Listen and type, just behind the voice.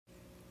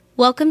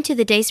Welcome to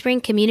the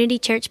Dayspring Community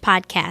Church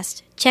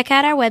podcast. Check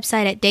out our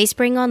website at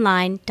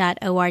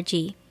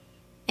dayspringonline.org.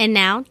 And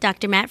now,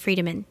 Dr. Matt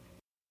Friedemann.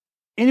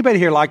 Anybody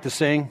here like to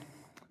sing?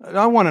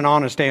 I want an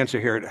honest answer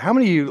here. How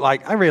many of you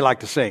like, I really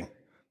like to sing.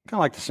 Kind of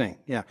like to sing,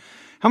 yeah.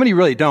 How many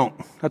really don't?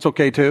 That's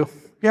okay too?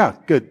 Yeah,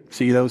 good.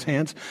 See those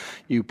hands?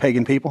 You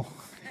pagan people?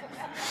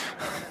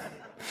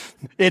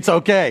 It's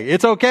okay.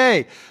 It's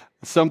okay.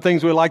 Some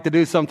things we like to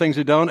do, some things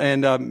we don't,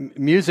 and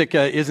music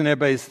isn't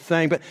everybody's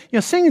thing. But,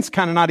 singing's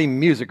kind of not even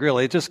music,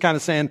 really. It's just kind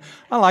of saying,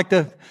 I like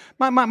to...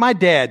 My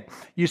dad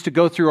used to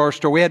go through our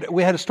store. We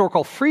had a store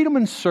called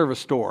Friedemann Service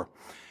Store,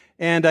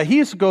 and he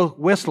used to go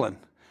whistling,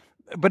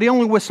 but he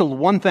only whistled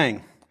one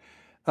thing.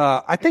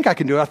 I think I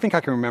can do it. I think I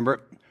can remember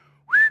it.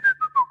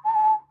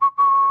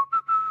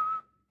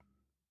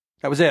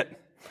 That was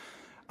it.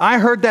 I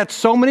heard that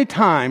so many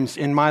times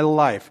in my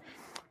life.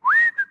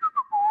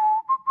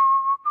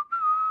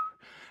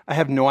 I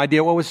have no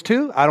idea what it was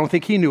to. I don't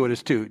think he knew what it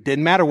was to.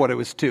 Didn't matter what it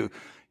was to.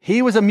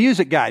 He was a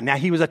music guy. Now,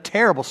 he was a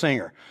terrible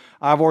singer.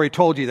 I've already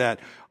told you that.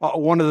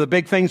 One of the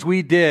big things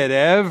we did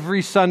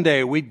every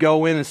Sunday, we'd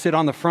go in and sit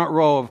on the front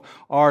row of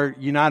our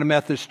United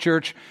Methodist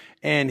Church,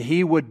 and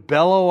he would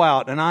bellow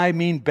out, and I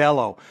mean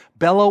bellow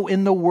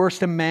in the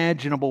worst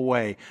imaginable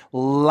way,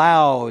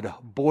 loud,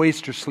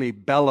 boisterously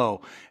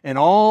bellow. And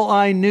all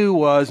I knew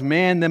was,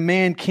 man, the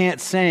man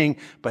can't sing,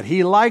 but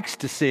he likes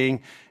to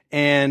sing,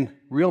 and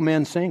real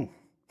men sing.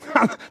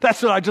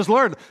 That's what I just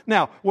learned.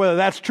 Now, whether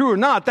that's true or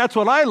not, that's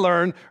what I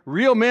learned.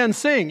 Real men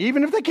sing.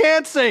 Even if they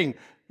can't sing,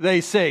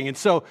 they sing. And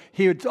so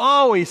he would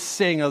always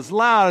sing as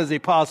loud as he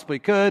possibly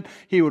could.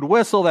 He would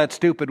whistle that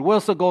stupid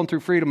whistle going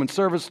through Friedemann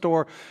Service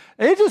Store.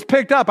 It just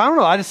picked up. I don't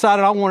know. I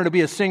decided I wanted to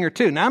be a singer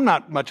too. Now, I'm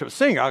not much of a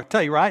singer. I'll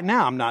tell you right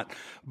now, I'm not.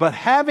 But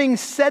having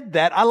said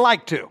that, I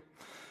like to.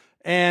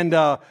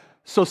 And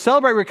so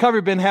Celebrate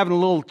Recovery been having a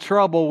little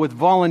trouble with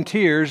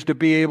volunteers to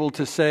be able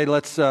to say,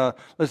 let's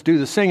do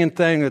the singing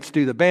thing, let's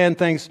do the band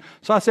things.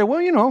 So I said,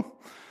 well,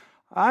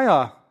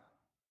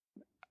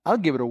 I'll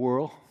give it a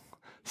whirl.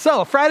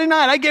 So Friday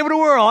night, I gave it a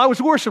whirl. I was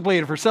worship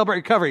leader for Celebrate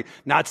Recovery.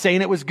 Not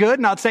saying it was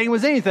good, not saying it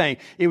was anything.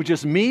 It was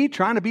just me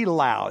trying to be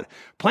loud,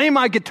 playing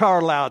my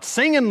guitar loud,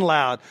 singing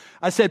loud.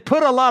 I said,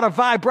 put a lot of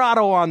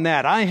vibrato on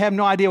that. I have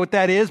no idea what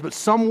that is, but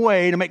some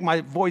way to make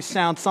my voice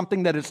sound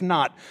something that it's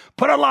not.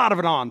 Put a lot of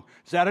it on.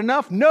 Is that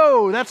enough?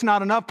 No, that's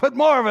not enough. Put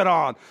more of it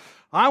on.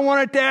 I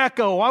want it to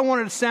echo. I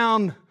want it to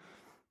sound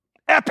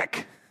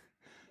epic.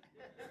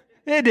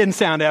 It didn't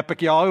sound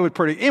epic, y'all. It was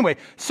pretty. Anyway,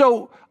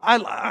 so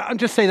I'll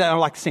just say that I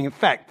like to sing. In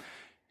fact,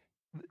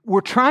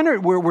 we're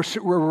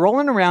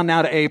rolling around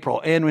now to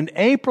April, and when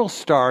April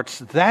starts,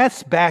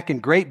 that's back in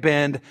Great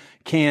Bend,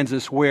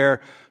 Kansas,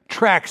 where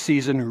track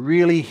season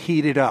really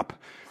heated up.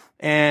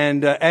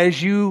 And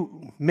as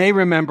you may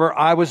remember,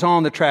 I was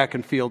on the track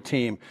and field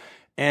team,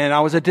 and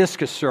I was a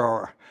discus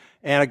thrower,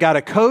 and I got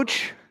a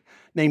coach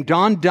named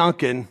Don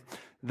Duncan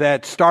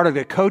that started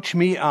to coach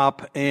me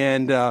up,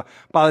 and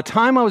by the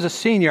time I was a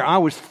senior, I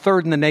was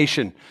third in the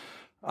nation.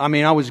 I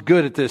mean, I was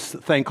good at this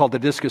thing called the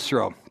discus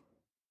throw.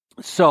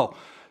 So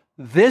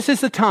this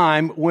is the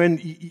time when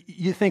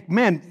you think,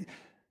 man,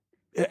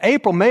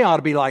 April, May ought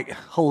to be like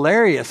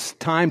hilarious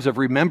times of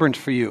remembrance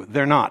for you.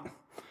 They're not.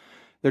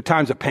 They're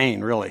times of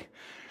pain, really.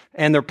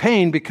 And they're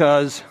pain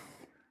because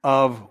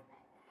of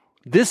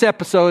this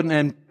episode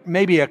and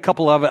maybe a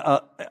couple of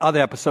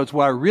other episodes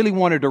where I really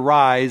wanted to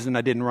rise and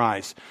I didn't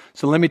rise.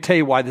 So let me tell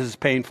you why this is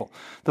painful.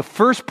 The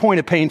first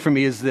point of pain for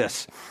me is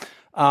this.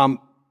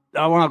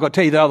 I'm not going to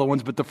tell you the other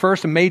ones, but the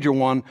first and major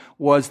one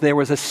was there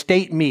was a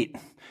state meet.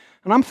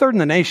 And I'm third in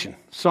the nation,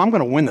 so I'm going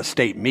to win the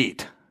state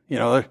meet.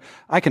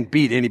 I can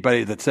beat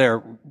anybody that's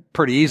there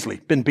pretty easily.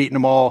 Been beating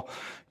them all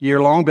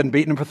year long, been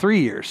beating them for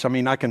 3 years. I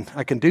mean, I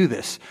can do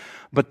this.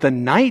 But the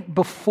night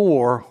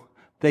before,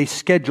 they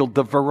scheduled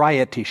the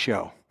variety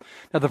show.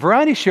 Now, the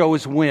variety show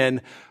is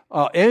when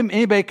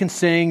anybody can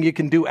sing, you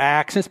can do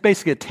acts. It's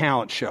basically a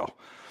talent show.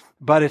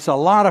 But it's a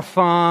lot of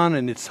fun,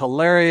 and it's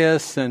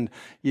hilarious, and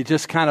you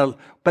just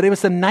but it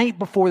was the night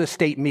before the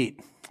state meet.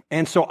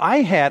 And so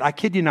I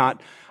kid you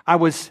not, I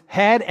was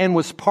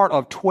part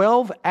of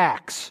 12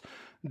 acts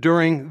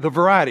during the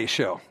variety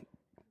show.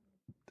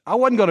 I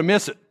wasn't going to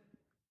miss it.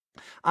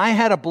 I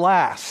had a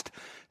blast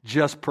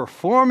just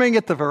performing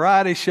at the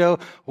variety show.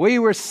 We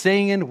were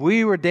singing,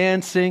 we were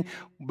dancing.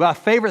 My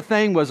favorite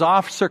thing was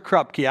Officer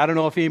Krupke. I don't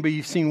know if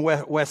anybody's seen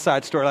West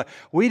Side Story.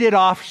 We did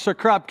Officer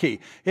Krupke.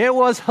 It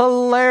was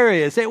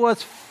hilarious. It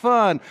was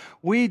fun.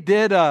 We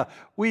did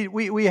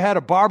we had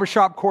a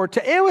barbershop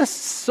quartet. It was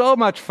so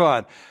much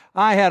fun.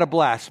 I had a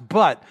blast.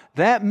 But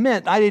that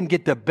meant I didn't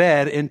get to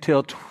bed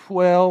until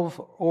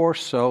 12 or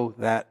so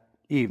that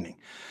evening.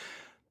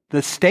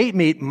 The state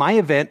meet, my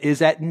event,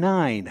 is at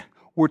 9.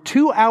 We're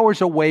 2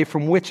 hours away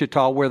from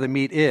Wichita where the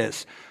meet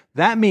is.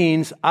 That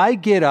means I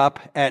get up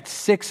at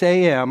 6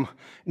 a.m.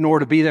 in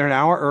order to be there an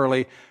hour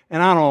early.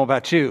 And I don't know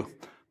about you.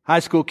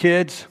 High school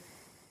kids,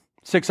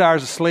 6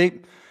 hours of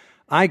sleep.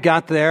 I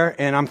got there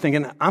and I'm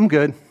thinking, I'm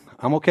good.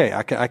 I'm okay.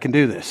 I can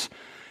do this.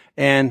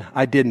 And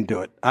I didn't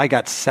do it. I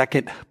got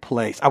second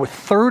place. I was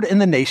third in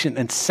the nation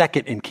and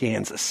second in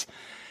Kansas.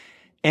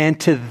 And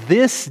to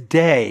this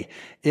day,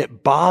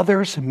 it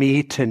bothers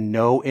me to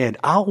no end.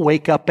 I'll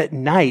wake up at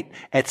night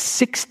at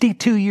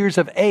 62 years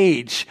of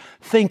age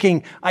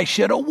thinking I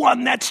should have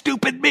won that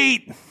stupid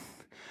meet.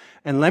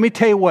 And let me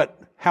tell you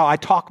how I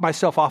talk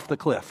myself off the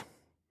cliff.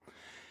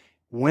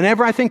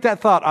 Whenever I think that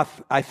thought,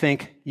 I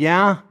think,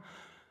 yeah,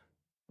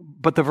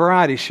 but the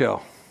variety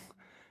show.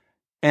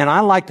 And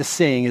I like to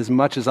sing as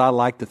much as I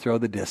like to throw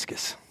the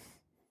discus.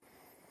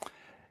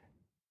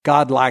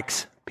 God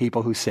likes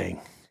people who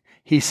sing.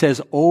 He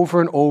says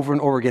over and over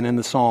and over again in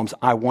the Psalms,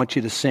 I want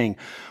you to sing.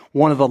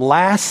 One of the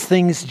last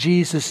things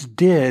Jesus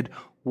did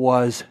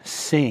was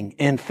sing.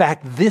 In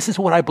fact, this is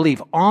what I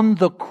believe. On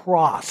the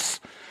cross,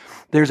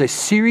 there's a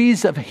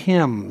series of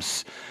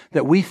hymns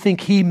that we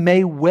think he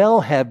may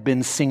well have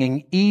been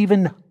singing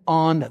even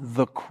on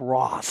the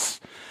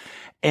cross.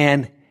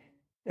 And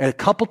a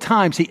couple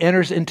times he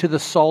enters into the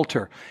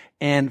Psalter,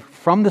 and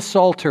from the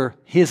Psalter,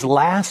 his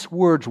last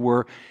words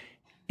were,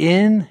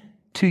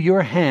 into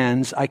your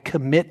hands I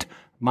commit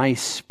my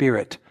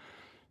spirit.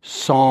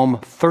 Psalm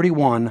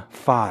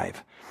 31:5.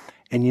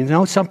 And you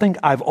know something?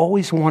 I've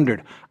always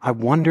wondered, I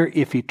wonder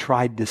if he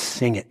tried to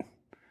sing it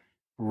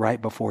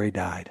right before he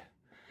died.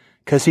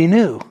 Because he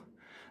knew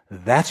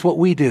that's what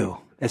we do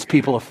as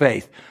people of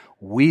faith.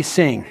 We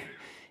sing,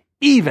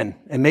 even,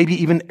 and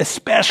maybe even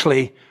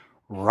especially,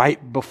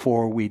 right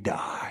before we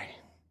die.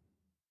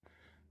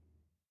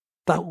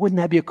 Wouldn't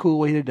that be a cool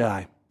way to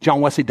die?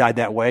 John Wesley died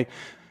that way.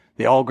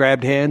 They all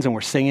grabbed hands and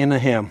were singing a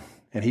hymn,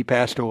 and he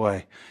passed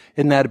away.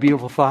 Isn't that a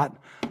beautiful thought?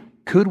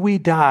 Could we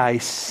die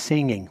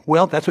singing?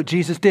 Well, that's what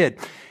Jesus did.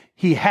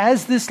 He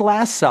has this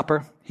Last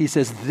Supper. He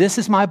says, this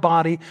is my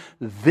body,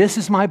 this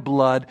is my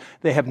blood.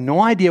 They have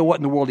no idea what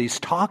in the world he's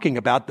talking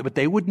about, but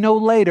they would know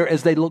later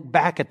as they look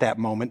back at that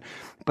moment.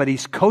 But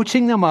he's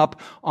coaching them up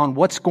on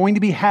what's going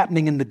to be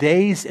happening in the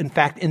days, in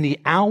fact, in the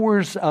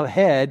hours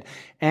ahead.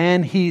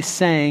 And he's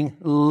saying,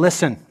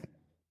 listen,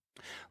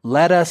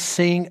 let us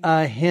sing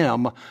a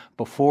hymn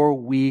before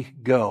we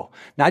go.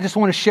 Now, I just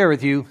want to share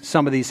with you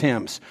some of these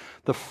hymns.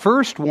 The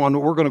first one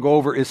we're going to go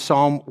over is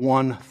Psalm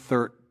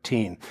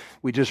 113.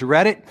 We just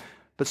read it.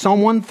 But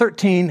Psalm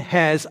 113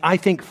 has, I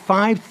think,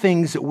 5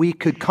 things that we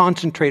could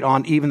concentrate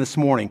on even this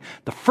morning.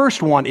 The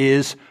first one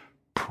is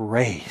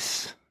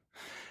praise.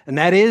 And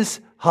that is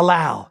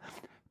halal.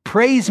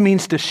 Praise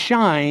means to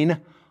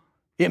shine.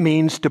 It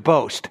means to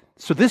boast.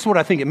 So this is what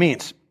I think it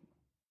means.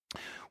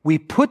 We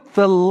put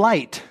the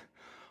light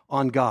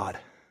on God.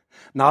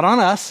 Not on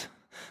us,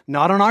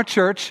 not on our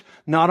church,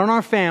 not on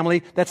our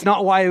family. That's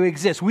not why we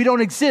exist. We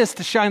don't exist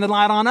to shine the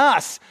light on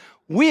us.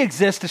 We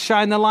exist to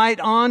shine the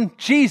light on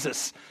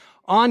Jesus,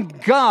 on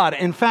God.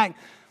 In fact,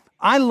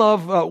 I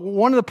love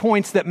one of the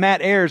points that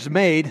Matt Ayers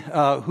made,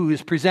 who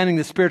is presenting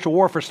the spiritual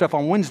warfare stuff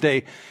on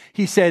Wednesday.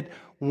 He said,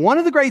 one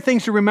of the great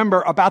things to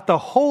remember about the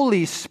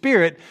Holy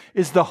Spirit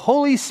is the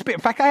Holy Spirit.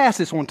 In fact, I asked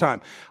this one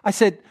time. I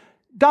said,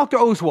 Dr.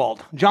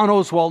 Oswald, John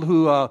Oswald,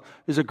 who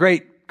is a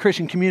great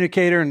Christian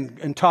communicator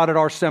and taught at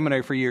our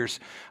seminary for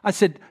years. I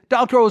said,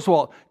 Dr.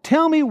 Oswald,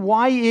 tell me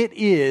why it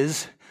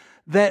is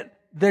that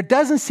there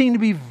doesn't seem to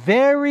be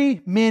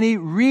very many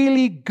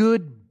really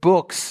good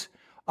books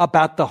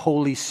about the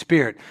Holy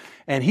Spirit.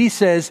 And he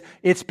says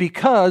it's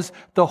because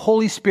the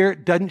Holy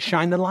Spirit doesn't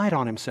shine the light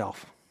on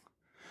himself.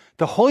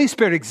 The Holy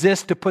Spirit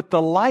exists to put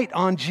the light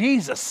on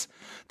Jesus.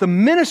 The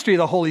ministry of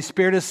the Holy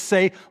Spirit is to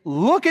say,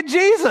 look at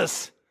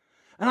Jesus.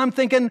 And I'm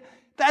thinking,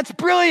 that's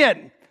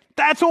brilliant.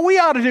 That's what we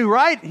ought to do,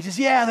 right? He says,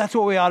 yeah, that's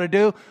what we ought to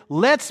do.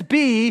 Let's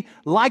be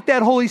like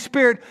that Holy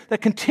Spirit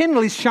that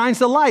continually shines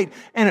the light.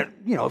 And,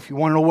 if you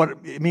want to know what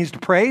it means to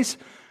praise,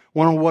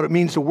 want to know what it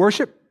means to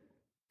worship,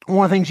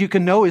 one of the things you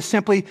can know is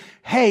simply,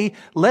 hey,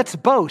 let's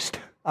boast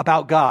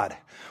about God.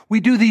 We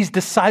do these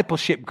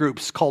discipleship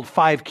groups called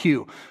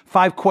 5Q,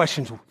 5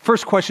 questions.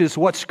 First question is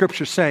what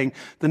Scripture's saying.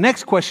 The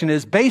next question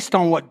is, based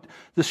on what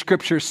the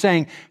Scripture is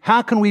saying,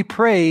 how can we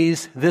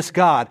praise this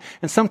God?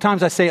 And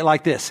sometimes I say it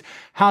like this,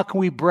 how can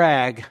we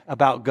brag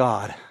about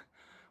God?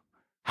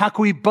 How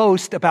can we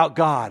boast about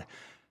God?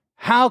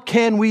 How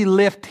can we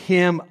lift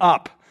Him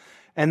up?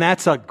 And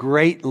that's a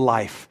great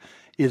life,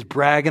 is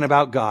bragging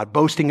about God,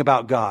 boasting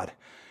about God.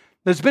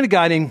 There's been a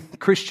guy named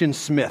Christian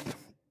Smith,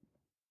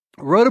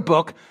 wrote a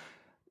book.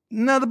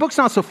 Now, the book's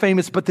not so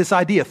famous, but this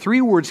idea, 3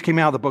 words came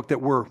out of the book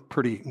that were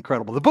pretty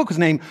incredible. The book was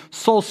named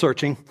Soul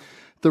Searching,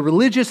 The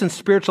Religious and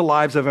Spiritual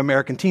Lives of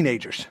American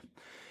Teenagers.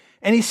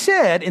 And he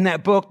said in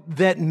that book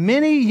that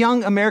many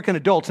young American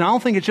adults, and I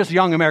don't think it's just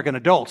young American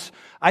adults,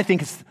 I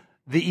think it's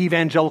the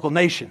evangelical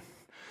nation,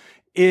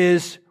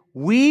 is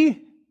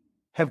we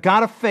have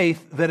got a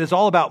faith that is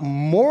all about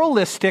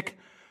moralistic,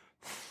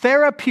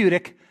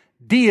 therapeutic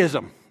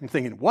deism. You're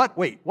thinking, what?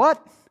 Wait,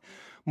 what?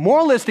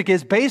 Moralistic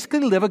is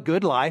basically live a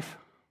good life.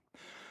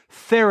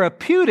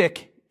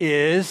 Therapeutic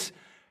is,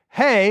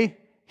 hey,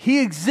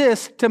 He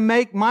exists to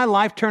make my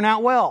life turn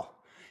out well.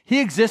 He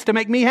exists to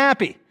make me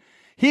happy.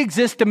 He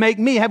exists to make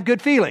me have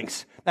good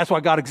feelings. That's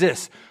why God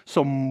exists.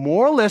 So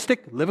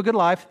moralistic, live a good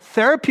life.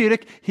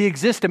 Therapeutic, he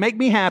exists to make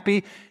me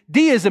happy.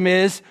 Deism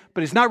is,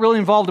 but he's not really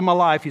involved in my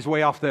life. He's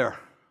way off there.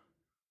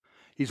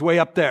 He's way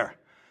up there.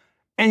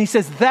 And he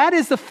says that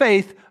is the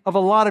faith of a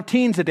lot of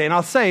teens today. And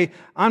I'll say,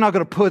 I'm not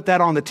going to put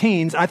that on the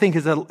teens. I think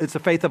it's the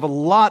faith of a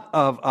lot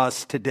of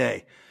us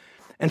today.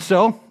 And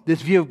so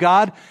this view of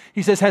God,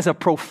 he says, has a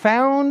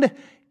profound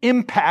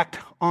impact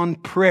on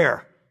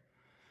prayer.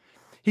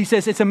 He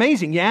says, it's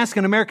amazing. You ask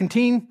an American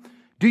teen,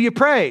 do you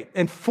pray?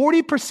 And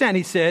 40%,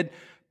 he said,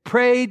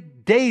 pray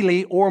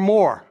daily or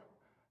more.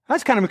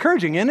 That's kind of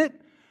encouraging, isn't it?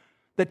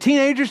 That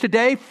teenagers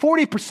today,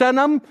 40% of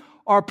them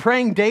are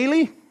praying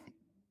daily.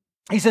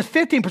 He says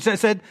 15%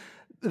 said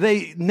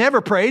they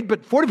never prayed,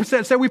 but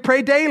 40% said we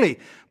pray daily.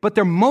 But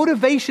their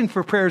motivation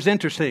for prayer is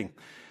interesting.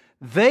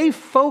 They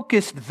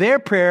focused their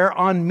prayer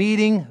on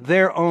meeting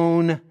their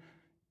own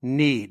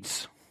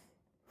needs.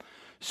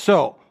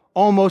 So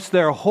almost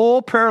their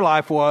whole prayer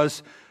life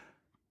was,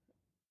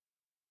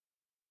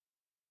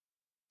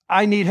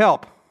 I need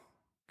help.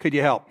 Could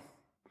you help?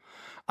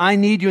 I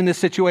need you in this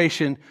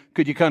situation.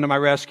 Could you come to my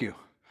rescue?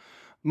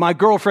 My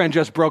girlfriend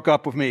just broke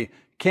up with me.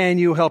 Can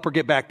you help her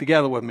get back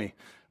together with me?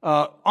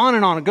 On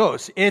and on it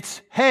goes.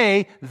 It's,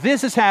 hey,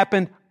 this has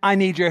happened. I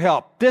need your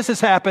help. This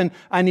has happened.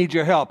 I need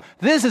your help.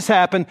 This has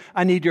happened.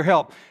 I need your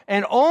help.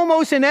 And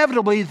almost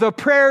inevitably, the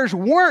prayers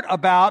weren't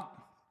about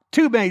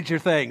two major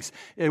things.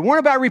 They weren't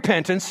about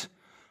repentance,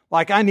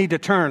 like I need to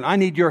turn. I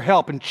need your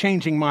help in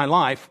changing my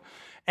life.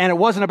 And it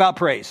wasn't about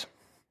praise.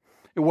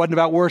 It wasn't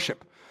about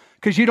worship.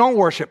 Because you don't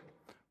worship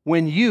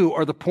when you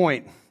are the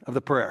point of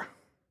the prayer.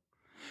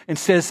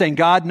 Instead of saying,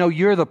 God, no,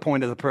 you're the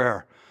point of the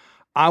prayer.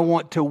 I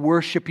want to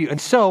worship you. And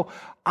so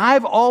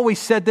I've always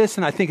said this,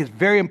 and I think it's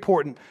very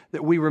important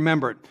that we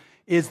remember it,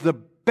 is the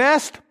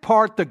best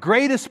part, the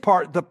greatest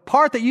part, the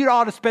part that you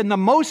ought to spend the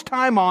most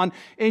time on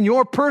in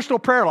your personal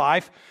prayer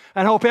life,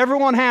 and I hope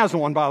everyone has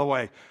one, by the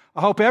way.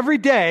 I hope every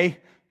day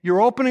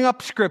you're opening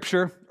up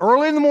Scripture.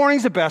 Early in the morning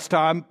is the best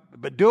time,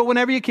 but do it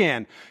whenever you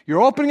can.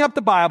 You're opening up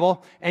the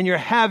Bible, and you're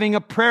having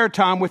a prayer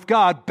time with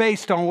God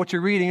based on what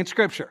you're reading in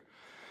Scripture.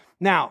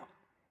 Now,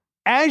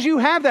 as you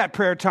have that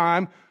prayer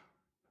time,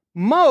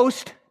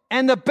 most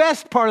and the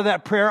best part of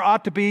that prayer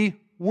ought to be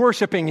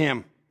worshiping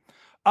Him,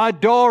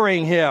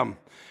 adoring Him.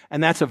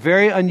 And that's a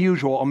very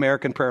unusual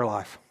American prayer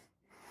life.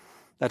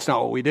 That's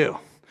not what we do.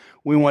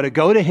 We want to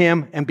go to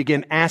Him and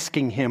begin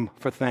asking Him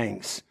for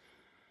things.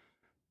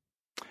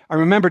 I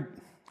remember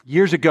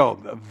years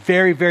ago, a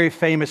very, very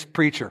famous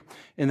preacher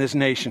in this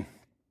nation.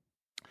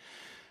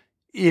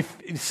 If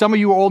some of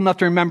you are old enough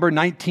to remember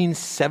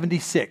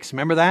 1976,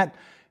 remember that?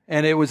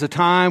 And it was a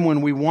time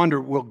when we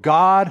wondered, will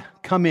God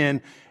come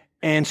in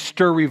and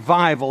stir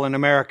revival in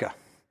America?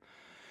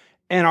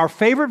 And our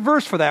favorite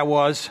verse for that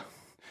was,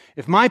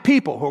 if my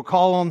people who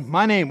call on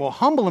my name will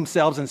humble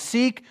themselves and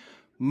seek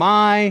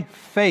my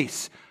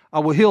face, I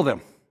will heal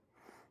them.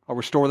 I'll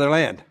restore their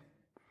land.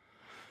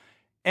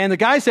 And the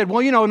guy said,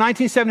 well,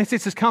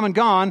 1976 has come and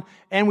gone,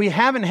 and we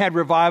haven't had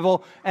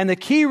revival. And the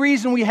key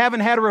reason we haven't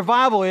had a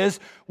revival is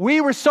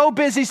we were so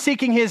busy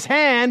seeking His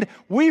hand,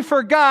 we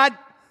forgot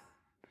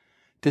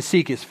to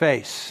seek His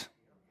face.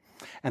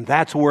 And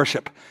that's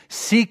worship.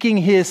 Seeking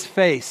His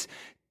face,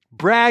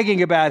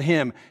 bragging about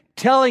Him,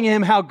 telling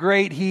Him how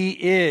great He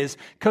is.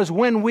 Because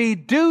when we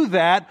do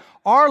that,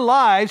 our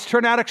lives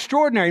turn out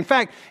extraordinary. In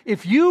fact,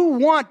 if you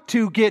want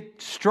to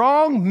get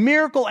strong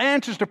miracle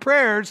answers to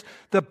prayers,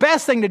 the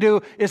best thing to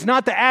do is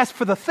not to ask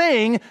for the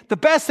thing. The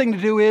best thing to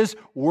do is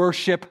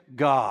worship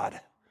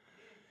God.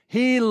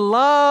 He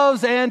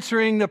loves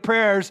answering the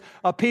prayers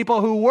of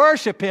people who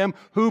worship Him,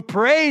 who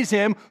praise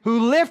Him,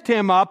 who lift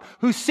Him up,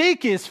 who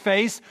seek His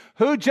face,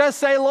 who just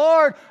say,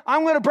 Lord,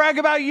 I'm going to brag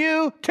about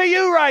you to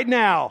you right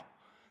now.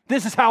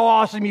 This is how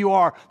awesome you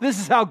are. This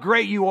is how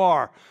great you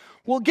are.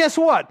 Well, guess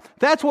what?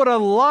 That's what a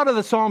lot of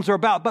the Psalms are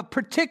about, but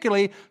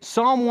particularly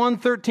Psalm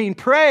 113.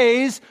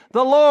 Praise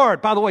the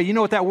Lord. By the way, you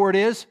know what that word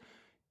is?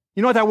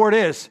 You know what that word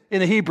is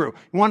in the Hebrew?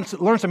 You want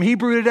to learn some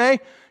Hebrew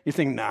today? You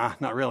think, nah,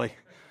 not really.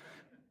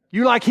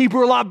 You like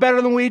Hebrew a lot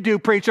better than we do,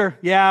 preacher.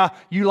 Yeah,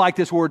 you like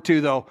this word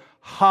too, though.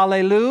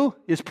 Hallelujah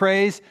is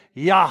praise.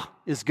 Yah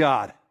is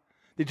God.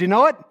 Did you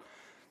know it?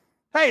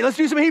 Hey, let's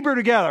do some Hebrew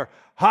together.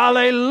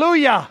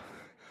 Hallelujah.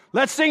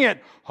 Let's sing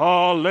it.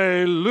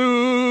 Hallelujah.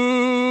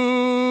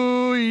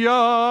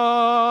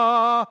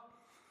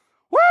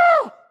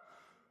 Woo!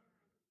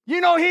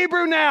 You know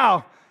Hebrew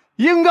now.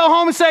 You can go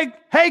home and say,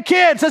 hey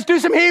kids, let's do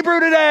some Hebrew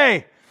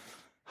today.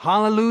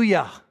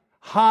 Hallelujah.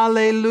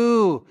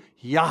 Hallelujah.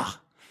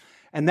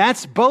 And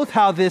that's both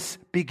how this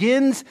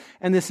begins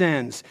and this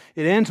ends.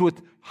 It ends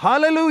with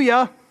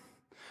hallelujah.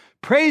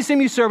 Praise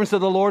Him, you servants of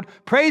the Lord.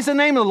 Praise the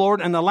name of the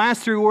Lord. And the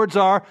last three words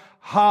are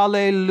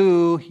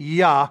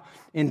hallelujah.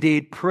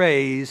 Indeed,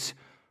 praise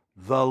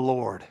the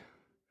Lord.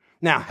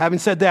 Now, having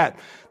said that,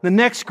 the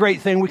next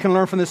great thing we can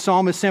learn from this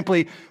psalm is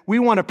simply we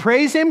want to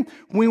praise Him.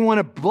 We want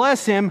to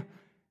bless Him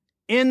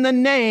in the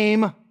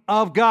name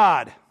of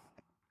God.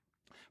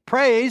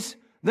 Praise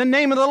the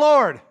name of the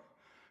Lord.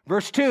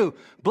 Verse 2,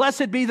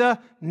 blessed be the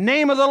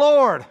name of the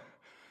Lord.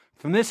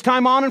 From this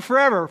time on and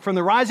forever, from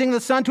the rising of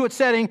the sun to its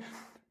setting,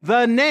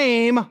 the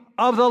name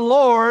of the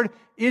Lord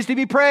is to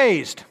be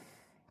praised.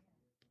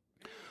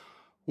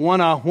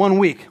 One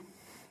week,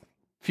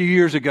 a few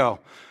years ago,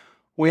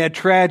 we had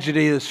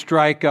tragedy to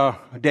strike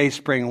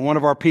Dayspring. One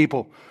of our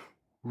people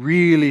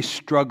really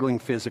struggling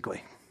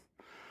physically.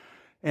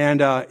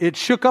 And it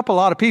shook up a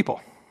lot of people.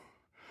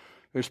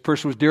 This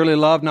person was dearly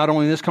loved, not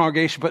only in this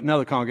congregation, but in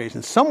other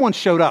congregations. Someone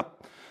showed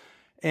up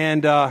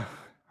and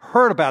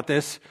heard about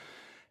this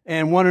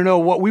and wanted to know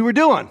what we were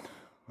doing.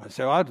 I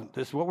said, well,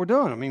 this is what we're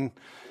doing. And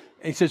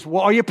he says,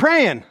 well, are you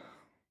praying?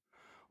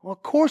 Well,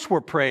 of course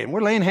we're praying.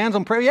 We're laying hands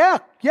on prayer.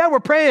 Yeah, we're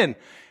praying.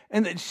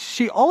 And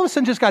she all of a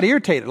sudden just got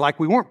irritated, like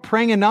we weren't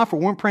praying enough or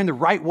weren't praying the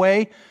right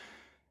way.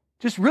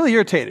 Just really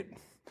irritated.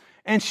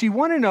 And she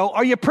wanted to know,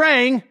 are you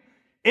praying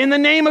in the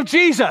name of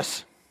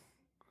Jesus?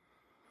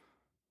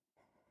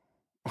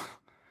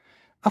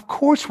 Of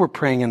course we're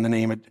praying in the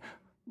name of...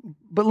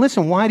 But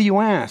listen, why do you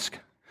ask?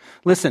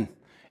 Listen,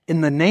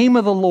 in the name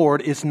of the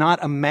Lord is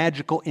not a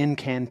magical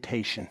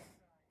incantation.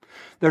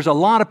 There's a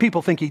lot of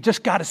people think you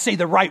just got to say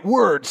the right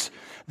words.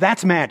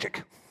 That's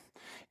magic.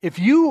 If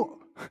you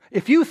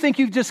think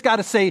you've just got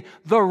to say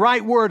the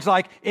right words,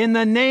 like in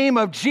the name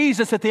of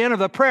Jesus at the end of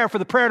the prayer for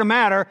the prayer to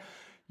matter,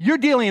 you're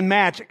dealing in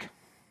magic.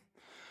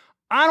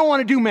 I don't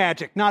want to do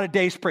magic, not at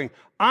Dayspring.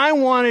 I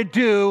want to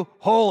do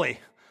holy.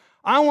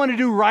 I want to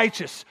do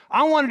righteous.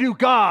 I want to do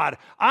God.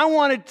 I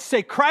want to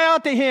say, cry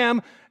out to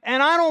Him,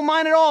 and I don't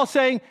mind at all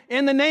saying,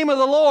 in the name of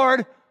the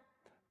Lord,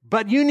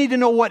 but you need to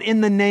know what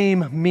in the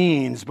name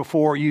means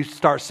before you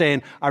start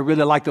saying, I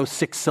really like those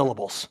 6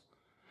 syllables.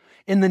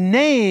 In the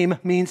name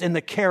means in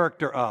the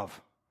character of.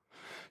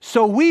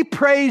 So we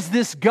praise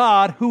this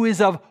God who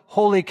is of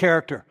holy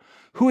character,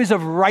 who is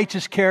of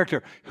righteous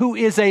character, who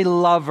is a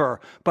lover,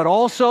 but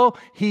also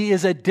He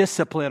is a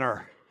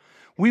discipliner.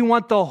 We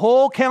want the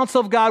whole counsel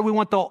of God. We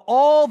want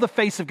all the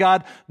face of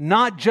God,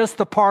 not just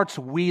the parts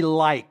we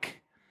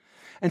like.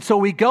 And so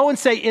we go and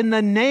say, in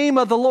the name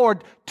of the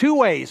Lord, 2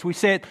 ways. We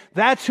say it,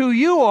 that's who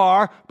you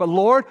are, but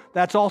Lord,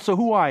 that's also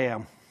who I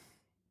am.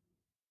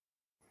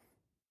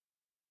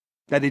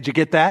 Now, did you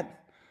get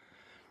that?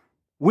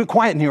 We're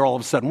quiet in here all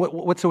of a sudden.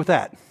 What's with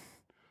that?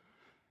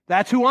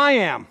 That's who I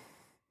am.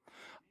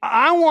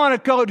 I want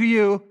to go to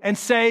you and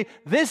say,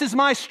 this is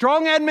my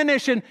strong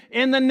admonition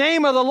in the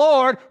name of the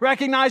Lord,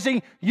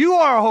 recognizing you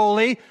are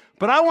holy,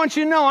 but I want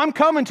you to know I'm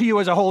coming to you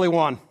as a holy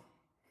one.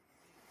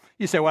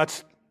 You say, well,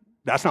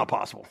 that's not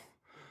possible.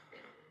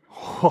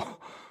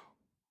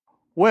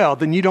 Well,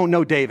 then you don't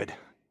know David.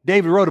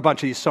 David wrote a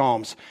bunch of these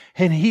Psalms,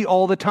 and he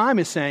all the time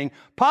is saying,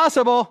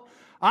 possible,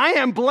 I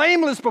am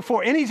blameless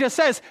before, and he just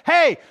says,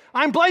 hey,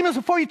 I'm blameless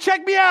before you,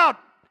 check me out.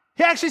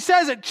 He actually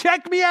says it,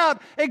 check me out,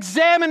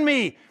 examine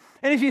me.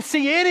 And if you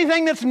see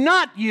anything that's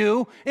not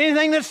you,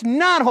 anything that's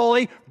not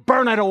holy,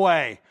 burn it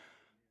away.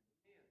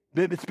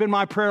 It's been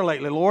my prayer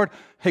lately, Lord,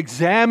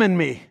 examine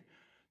me.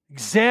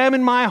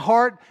 Examine my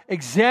heart,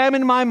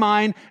 examine my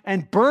mind,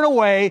 and burn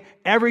away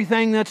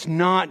everything that's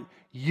not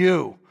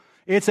you.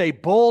 It's a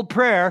bold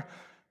prayer,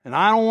 and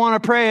I don't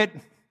want to pray it.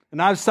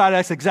 And I've decided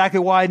that's exactly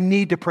why I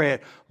need to pray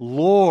it.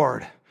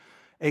 Lord,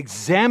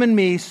 examine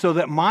me so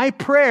that my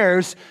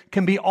prayers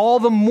can be all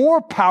the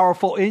more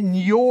powerful in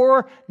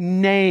your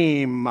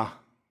name.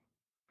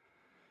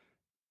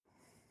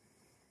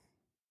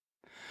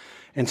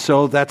 And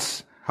so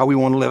that's how we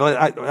want to live.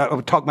 I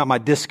would talk about my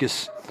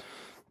discus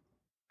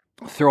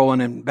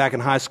throwing back in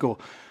high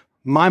school.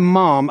 My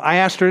mom, I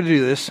asked her to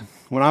do this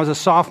when I was a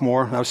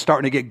sophomore. I was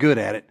starting to get good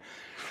at it.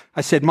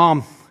 I said,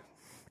 Mom,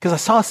 because I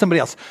saw somebody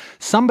else.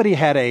 Somebody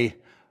had a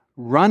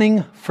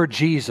Running for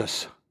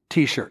Jesus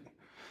t-shirt.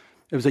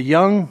 It was a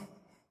young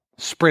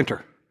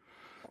sprinter,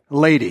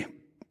 lady.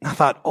 I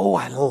thought, oh,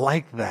 I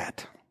like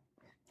that.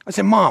 I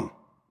said, Mom,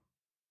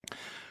 can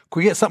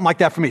we get something like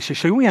that for me?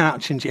 She went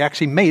out and she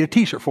actually made a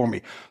t-shirt for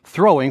me,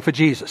 Throwing for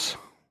Jesus.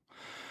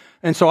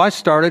 And so I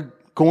started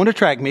going to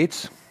track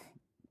meets,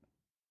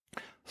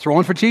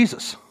 throwing for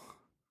Jesus.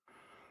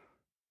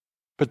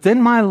 But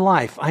then my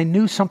life, I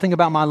knew something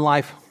about my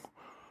life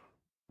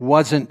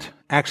wasn't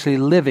actually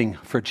living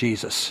for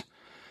Jesus.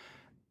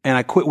 And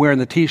I quit wearing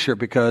the t-shirt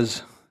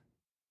because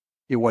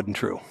it wasn't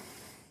true.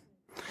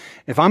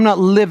 If I'm not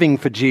living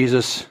for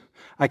Jesus,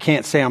 I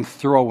can't say I'm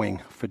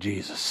throwing for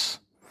Jesus.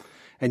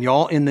 And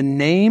y'all, in the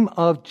name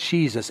of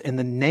Jesus, in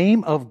the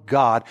name of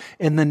God,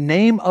 in the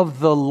name of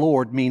the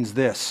Lord means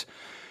this.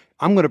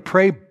 I'm going to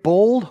pray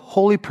bold,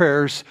 holy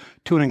prayers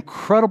to an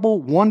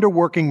incredible,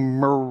 wonder-working,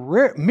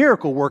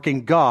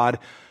 miracle-working God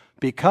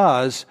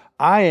because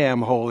I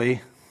am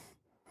holy,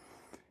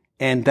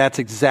 and that's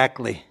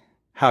exactly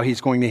how He's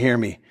going to hear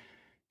me.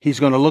 He's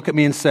going to look at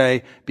me and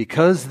say,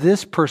 because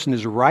this person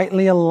is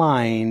rightly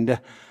aligned,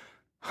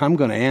 I'm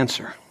going to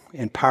answer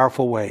in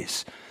powerful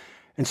ways.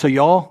 And so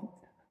y'all,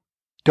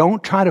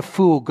 don't try to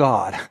fool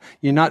God.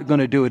 You're not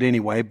going to do it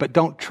anyway, but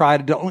don't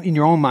in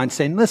your own mind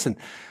saying, listen,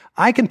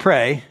 I can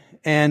pray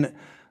and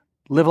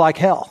live like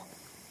hell.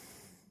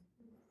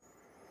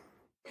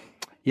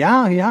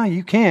 Yeah,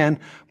 you can,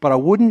 but I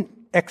wouldn't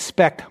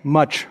expect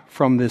much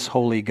from this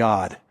holy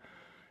God.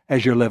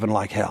 as you're living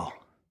like hell.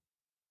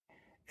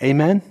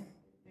 Amen?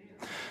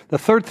 The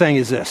third thing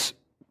is this.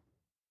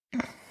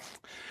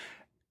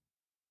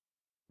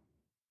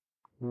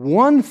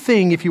 One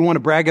thing, if you want to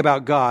brag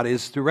about God,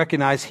 is to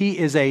recognize He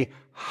is a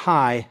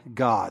high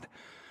God.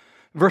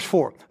 Verse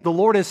 4, the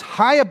Lord is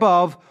high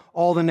above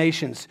all the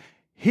nations.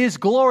 His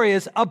glory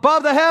is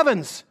above the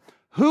heavens.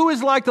 Who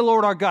is like the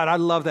Lord our God? I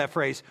love that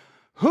phrase.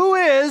 Who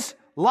is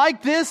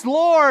like this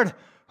Lord?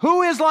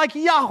 Who is like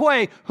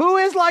Yahweh? Who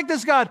is like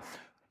this God?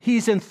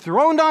 He's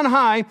enthroned on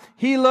high.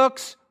 He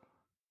looks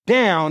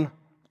down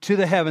to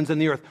the heavens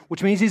and the earth,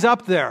 which means He's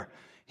up there.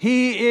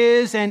 He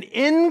is an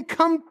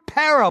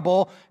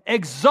incomparable,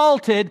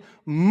 exalted,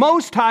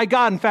 most high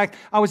God. In fact,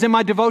 I was in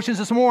my devotions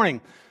this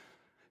morning,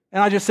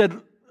 and I just said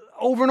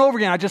over and over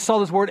again, I just saw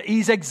this word,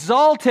 He's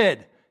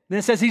exalted. Then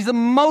it says He's the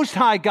most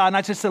high God. And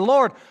I just said,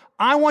 Lord,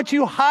 I want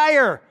you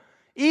higher,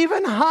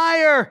 even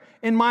higher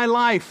in my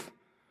life.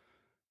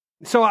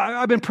 So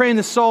I've been praying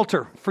this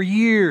Psalter for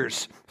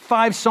years,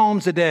 5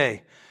 Psalms a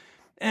day.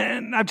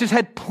 And I've just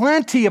had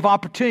plenty of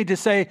opportunity to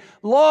say,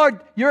 Lord,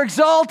 you're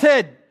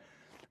exalted.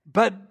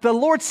 But the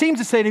Lord seems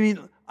to say to me,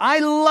 I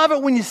love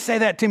it when you say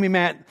that to me,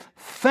 Matt.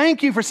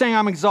 Thank you for saying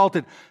I'm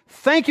exalted.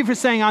 Thank you for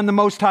saying I'm the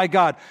Most High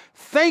God.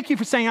 Thank you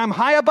for saying I'm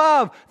high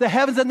above the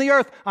heavens and the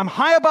earth. I'm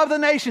high above the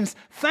nations.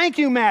 Thank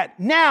you, Matt.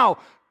 Now,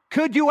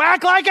 could you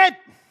act like it?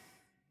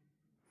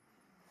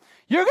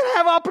 You're going to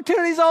have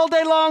opportunities all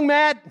day long,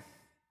 Matt.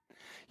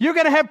 You're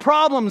going to have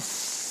problems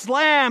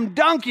slam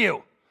dunk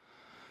you.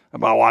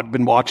 I've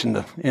been watching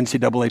the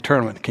NCAA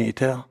tournament. Can you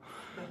tell?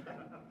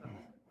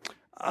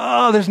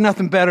 Oh, there's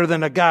nothing better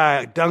than a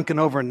guy dunking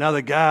over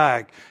another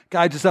guy.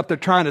 Guy just up there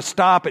trying to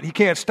stop it. He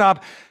can't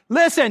stop.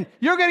 Listen,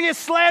 you're going to get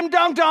slam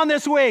dunked on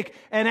this week.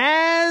 And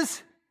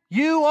as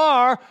you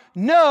are,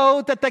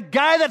 know that the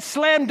guy that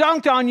slam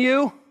dunked on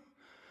you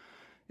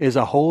is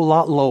a whole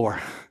lot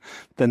lower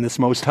than this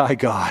Most High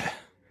God.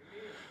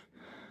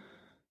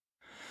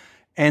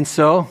 And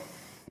so,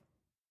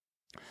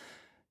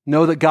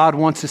 know that God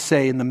wants to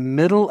say in the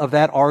middle of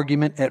that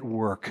argument at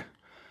work,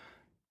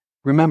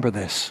 remember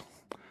this.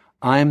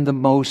 I'm the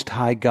Most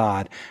High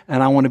God,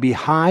 and I want to be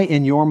high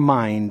in your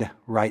mind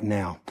right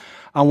now.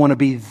 I want to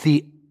be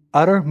the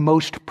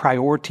uttermost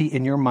priority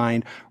in your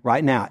mind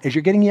right now. As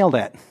you're getting yelled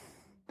at,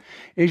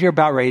 as you're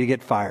about ready to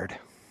get fired,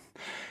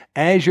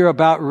 as you're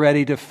about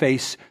ready to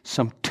face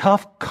some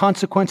tough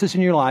consequences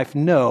in your life,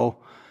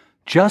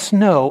 just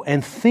know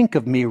and think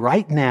of me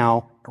right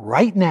now,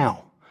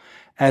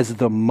 as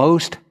the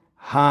Most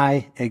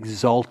High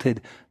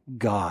Exalted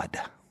God.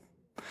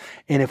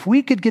 And if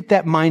we could get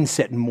that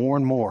mindset more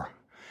and more,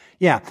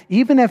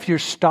 even if you're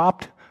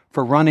stopped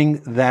for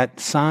running that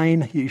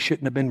sign you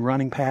shouldn't have been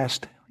running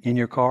past in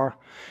your car,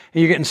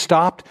 and you're getting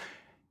stopped,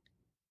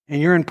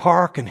 and you're in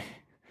park, and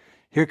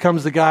here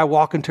comes the guy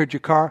walking towards your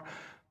car,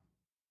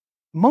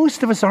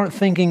 most of us aren't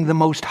thinking the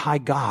Most High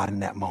God in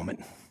that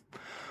moment.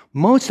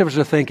 Most of us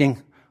are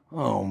thinking,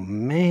 oh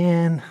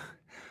man,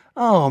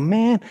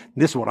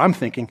 this is what I'm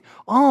thinking.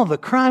 All the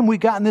crime we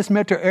got in this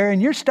metro area,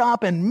 and you're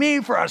stopping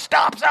me for a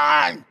stop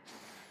sign.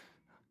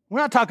 We're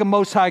not talking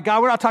Most High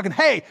God. We're not talking,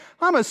 hey,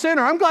 I'm a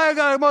sinner. I'm glad I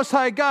got a Most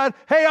High God.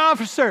 Hey,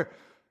 officer,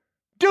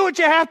 do what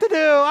you have to do.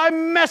 I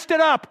messed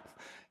it up.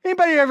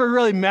 Anybody ever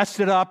really messed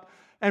it up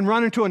and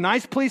run into a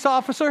nice police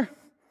officer?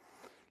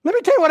 Let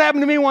me tell you what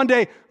happened to me one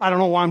day. I don't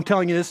know why I'm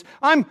telling you this.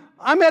 I'm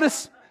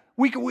at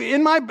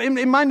in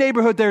my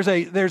neighborhood. There's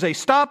a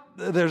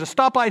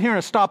stoplight here and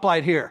a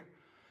stoplight here.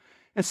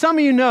 And some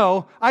of you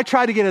know, I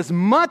try to get as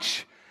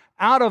much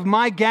out of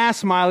my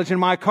gas mileage in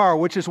my car,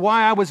 which is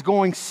why I was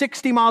going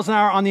 60 miles an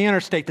hour on the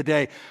interstate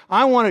today.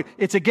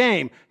 It's a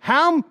game.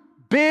 How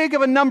big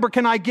of a number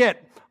can I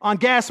get on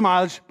gas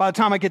mileage by the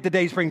time I get to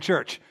Dayspring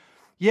Church?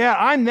 Yeah,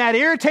 I'm that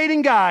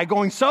irritating guy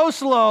going so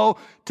slow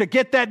to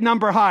get that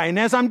number high. And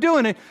as I'm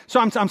doing it,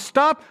 so I'm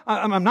stopped.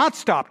 I'm not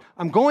stopped.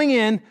 I'm going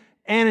in.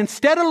 And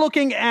instead of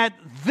looking at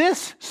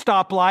this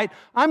stoplight,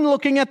 I'm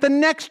looking at the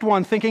next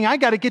one, thinking I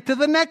got to get to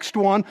the next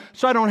one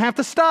so I don't have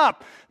to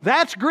stop.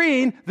 That's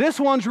green. This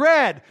one's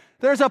red.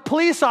 There's a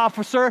police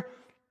officer,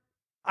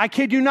 I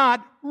kid you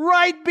not,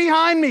 right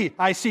behind me.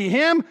 I see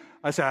him.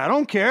 I say, I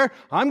don't care.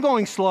 I'm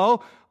going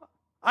slow.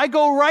 I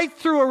go right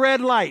through a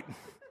red light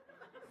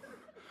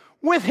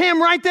with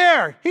him right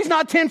there. He's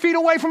not 10 feet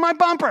away from my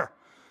bumper.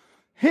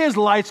 His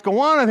lights go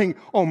on. I think,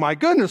 oh my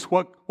goodness,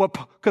 what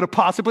could have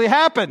possibly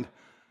happened?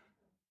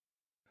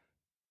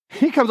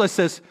 He comes and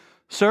says,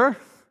 sir,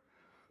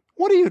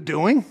 what are you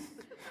doing?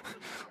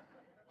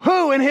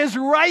 Who in his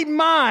right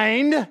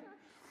mind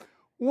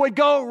would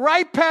go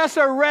right past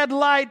a red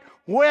light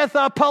with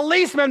a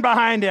policeman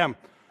behind him?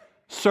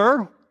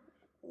 Sir,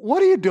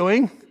 what are you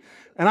doing?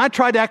 And I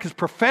tried to act as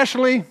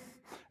professionally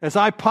as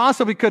I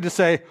possibly could to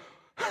say,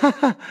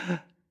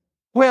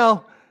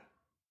 well,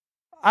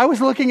 I was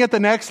looking at the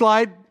next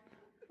light.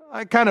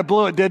 I kind of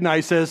blew it, didn't I?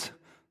 He says,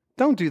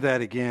 don't do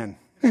that again.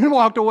 And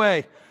walked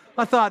away.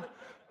 I thought,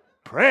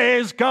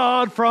 praise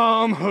God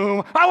from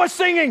whom I was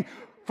singing,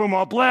 from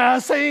a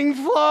blessing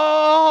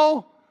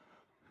flow.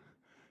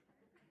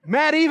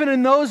 Matt, even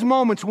in those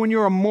moments when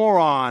you're a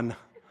moron,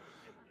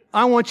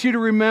 I want you to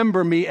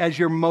remember me as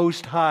your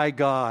most high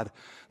God,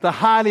 the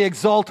highly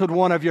exalted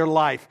one of your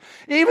life.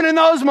 Even in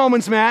those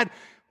moments, Matt,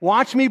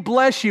 watch me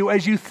bless you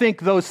as you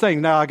think those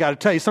things. Now, I got to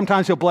tell you,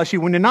 sometimes he'll bless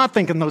you when you're not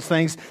thinking those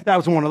things. That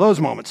was one of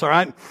those moments, all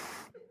right?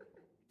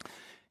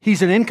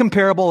 He's an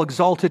incomparable,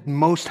 exalted,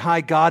 most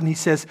high God, and he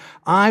says,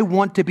 I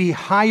want to be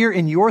higher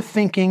in your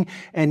thinking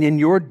and in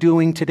your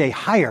doing today,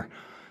 higher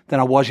than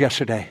I was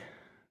yesterday,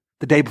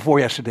 the day before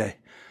yesterday,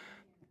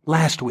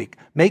 last week.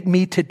 Make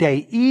me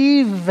today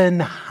even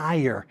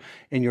higher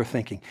in your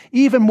thinking,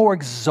 even more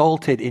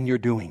exalted in your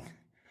doing.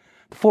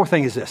 The fourth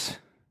thing is this.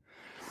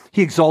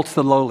 He exalts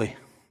the lowly.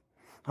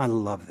 I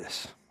love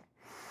this.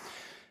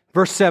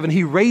 Verse 7,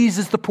 he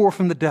raises the poor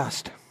from the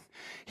dust.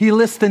 He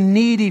lifts the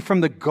needy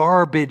from the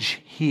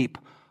garbage heap.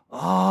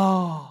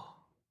 Oh.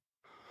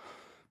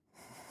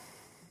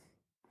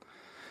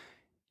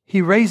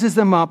 He raises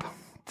them up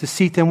to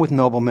seat them with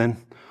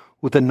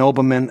the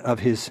noblemen of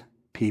his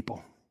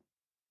people.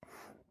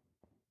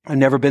 I've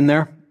never been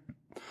there,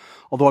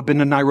 although I've been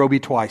to Nairobi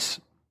twice.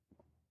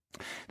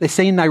 They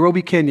say in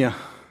Nairobi, Kenya,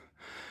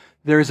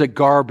 there is a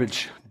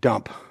garbage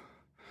dump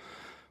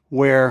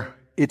where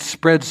it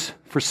spreads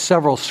for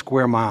several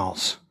square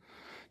miles.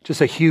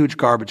 Just a huge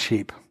garbage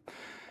heap.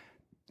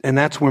 And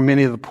that's where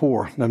many of the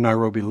poor of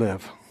Nairobi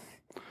live.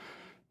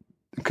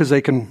 Because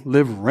they can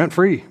live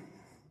rent-free.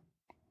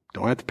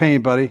 Don't have to pay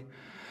anybody.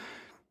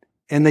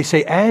 And they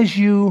say, as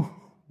you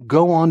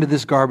go onto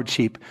this garbage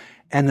heap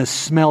and the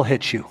smell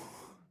hits you,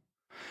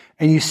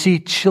 and you see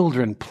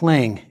children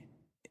playing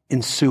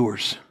in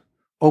sewers,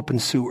 open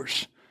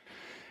sewers,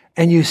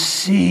 and you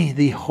see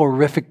the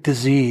horrific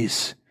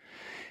disease,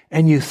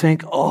 and you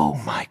think, oh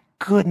my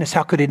goodness,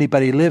 how could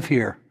anybody live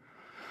here?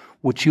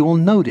 What you will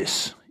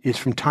notice is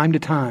from time to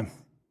time,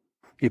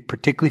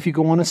 particularly if you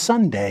go on a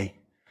Sunday,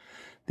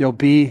 there'll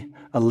be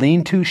a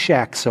lean-to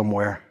shack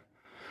somewhere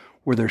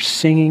where they're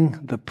singing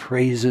the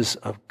praises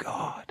of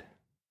God.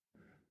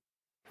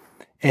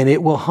 And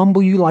it will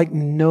humble you like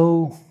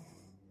no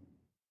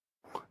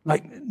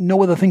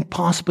other thing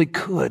possibly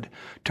could,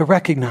 to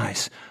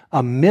recognize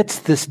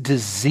amidst this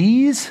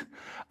disease,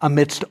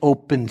 amidst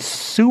open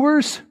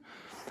sewers,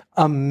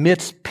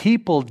 amidst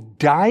people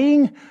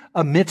dying,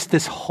 amidst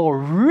this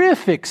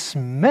horrific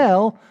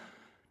smell,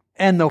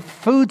 and the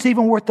food's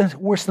even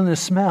worse than the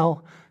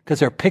smell because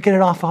they're picking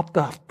it off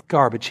the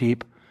garbage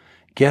heap.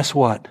 Guess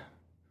what?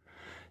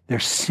 They're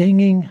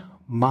singing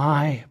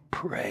my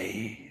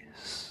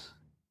praise.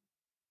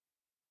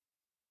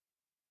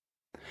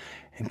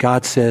 And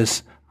God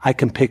says, I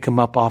can pick them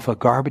up off a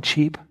garbage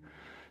heap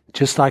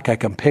just like I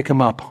can pick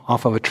them up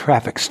off of a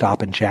traffic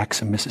stop in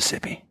Jackson,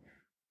 Mississippi.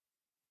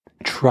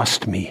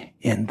 Trust me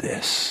in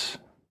this.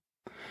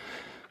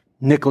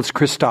 Nicholas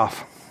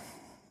Kristof.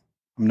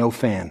 I'm no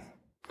fan.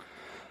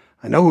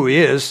 I know who he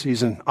is.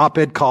 He's an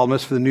op-ed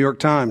columnist for the New York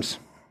Times.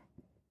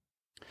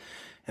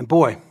 And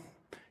boy,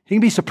 he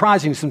can be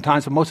surprising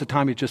sometimes, but most of the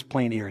time he's just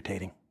plain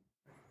irritating.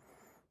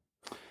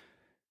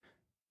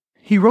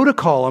 He wrote a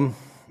column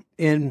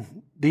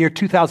in the year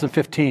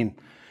 2015,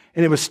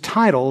 and it was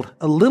titled,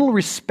 A Little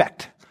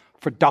Respect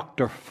for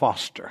Dr.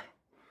 Foster.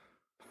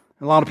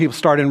 And a lot of people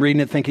started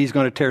reading it thinking he's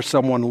going to tear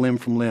someone limb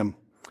from limb,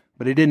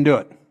 but he didn't do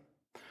it.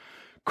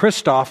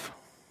 Kristof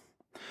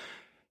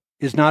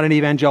is not an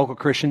evangelical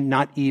Christian,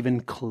 not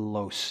even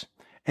close.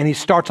 And he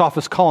starts off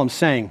his column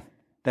saying,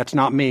 that's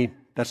not me,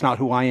 that's not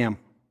who I am.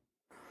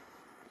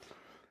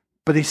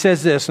 But he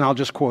says this, and I'll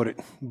just quote it,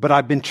 but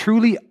I've been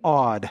truly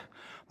awed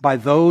by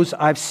those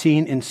I've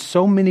seen in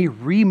so many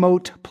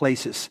remote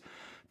places,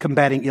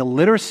 combating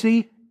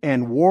illiteracy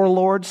and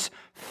warlords,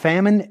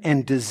 famine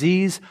and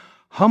disease,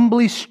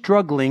 humbly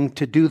struggling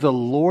to do the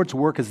Lord's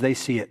work as they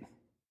see it.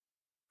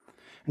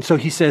 And so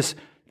he says,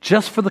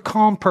 just for the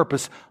calm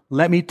purpose,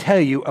 let me tell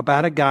you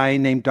about a guy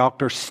named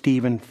Dr.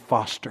 Stephen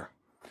Foster.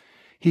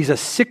 He's a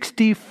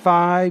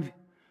 65,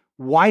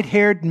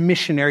 white-haired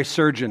missionary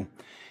surgeon.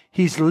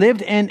 He's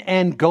lived in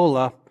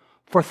Angola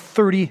for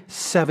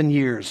 37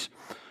 years.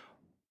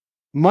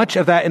 Much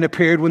of that in a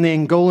period when the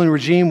Angolan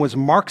regime was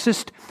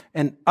Marxist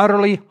and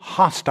utterly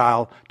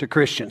hostile to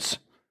Christians.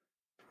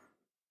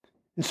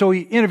 And so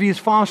he interviews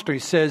Foster. He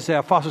says,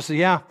 Foster says,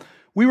 yeah,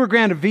 we were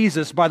granted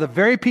visas by the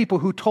very people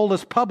who told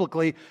us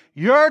publicly,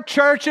 your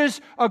churches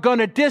are going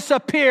to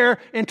disappear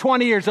in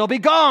 20 years. They'll be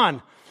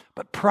gone.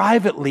 But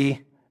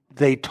privately,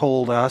 they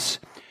told us,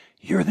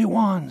 you're the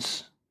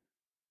ones.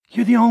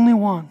 You're the only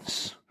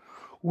ones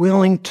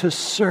willing to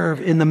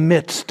serve in the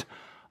midst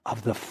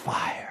of the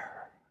fire.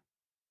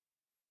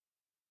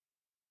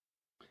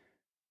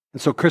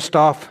 And so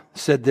Kristof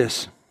said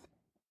this,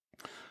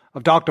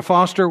 of Dr.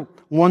 Foster,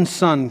 one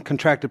son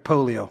contracted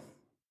polio.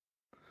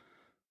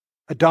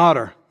 A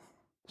daughter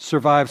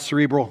survived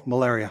cerebral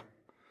malaria.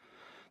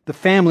 The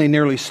family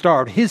nearly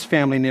starved. His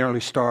family nearly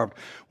starved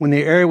when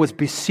the area was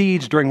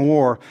besieged during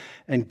war,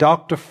 and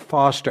Dr.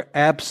 Foster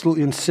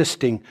absolutely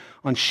insisting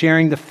on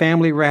sharing the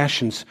family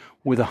rations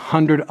with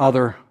 100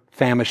 other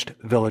famished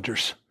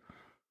villagers.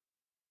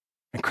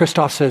 And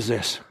Kristof says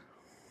this,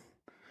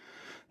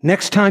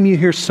 Next time you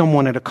hear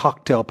someone at a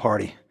cocktail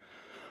party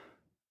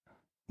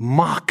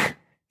mock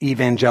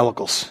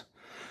evangelicals,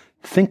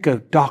 think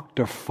of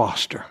Dr.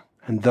 Foster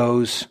and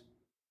those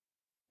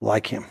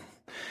like him.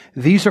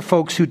 These are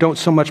folks who don't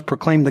so much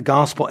proclaim the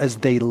gospel as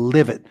they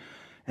live it,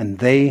 and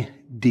they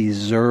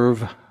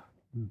deserve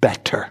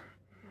better.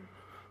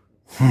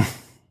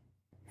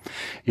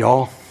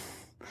 Y'all,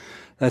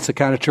 that's the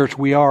kind of church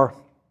we are,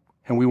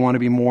 and we want to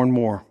be more and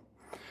more,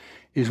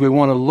 is we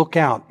want to look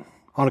out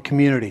on a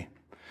community.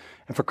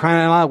 And for crying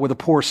out loud, we're the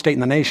poorest state in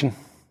the nation.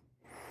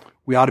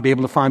 We ought to be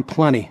able to find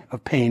plenty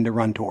of pain to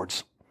run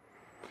towards.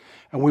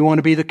 And we want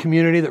to be the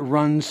community that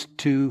runs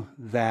to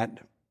that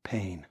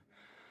pain.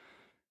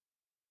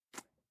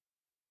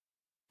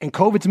 And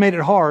COVID's made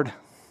it hard,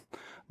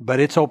 but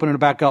it's opening it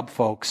back up,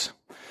 folks.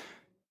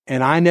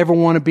 And I never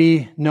want to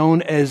be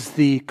known as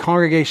the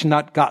congregation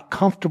that got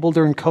comfortable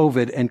during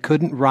COVID and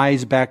couldn't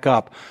rise back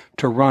up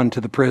to run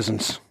to the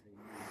prisons.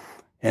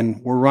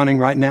 And we're running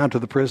right now to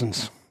the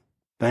prisons.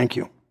 Thank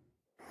you.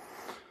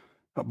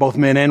 Both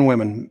men and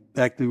women.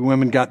 The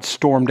women got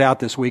stormed out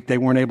this week. They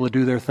weren't able to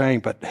do their thing.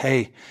 But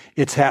hey,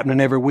 it's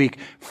happening every week.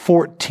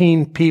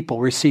 14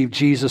 people received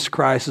Jesus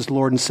Christ as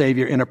Lord and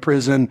Savior in a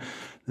prison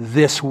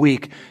this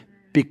week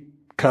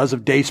because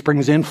of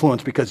Dayspring's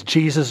influence, because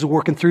Jesus is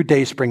working through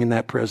Dayspring in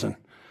that prison.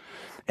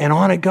 And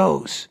on it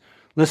goes.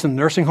 Listen,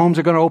 nursing homes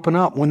are going to open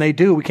up. When they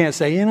do, we can't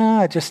say,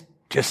 I just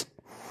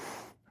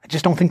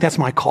don't think that's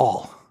my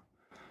call.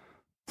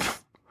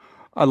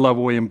 I love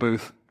William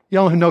Booth.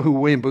 Y'all know who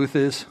William Booth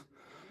is?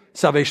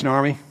 Salvation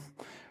Army.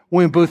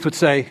 William Booth would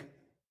say,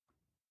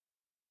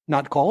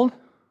 not called?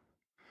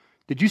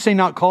 Did you say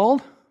not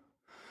called?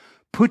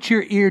 Put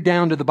your ear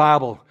down to the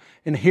Bible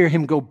and hear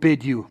him go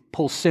bid you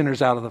pull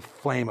sinners out of the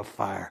flame of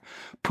fire.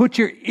 Put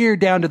your ear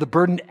down to the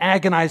burdened,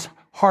 agonized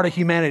heart of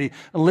humanity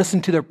and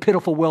listen to their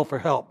pitiful wail for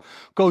help.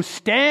 Go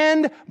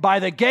stand by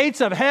the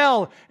gates of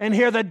hell and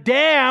hear the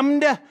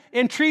damned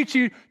entreat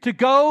you to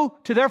go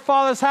to their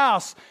Father's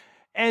house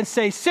and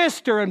say,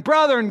 sister and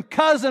brother and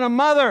cousin and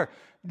mother,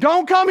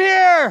 don't come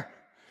here.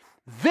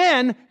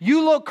 Then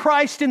you look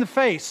Christ in the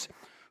face,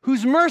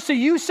 whose mercy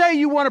you say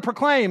you want to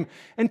proclaim,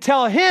 and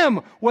tell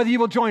him whether you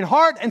will join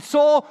heart and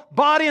soul,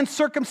 body and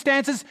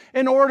circumstances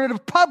in order to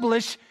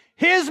publish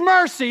his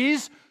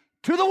mercies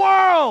to the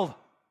world.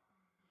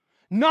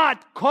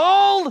 Not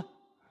called.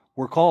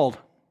 We're called.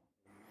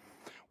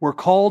 We're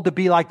called to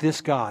be like this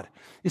God.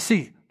 You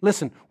see,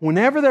 listen,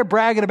 whenever they're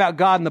bragging about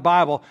God in the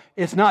Bible,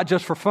 it's not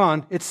just for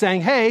fun. It's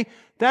saying, hey,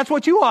 that's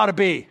what you ought to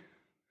be.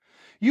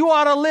 You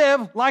ought to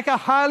live like a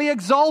highly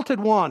exalted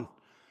one.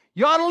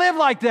 You ought to live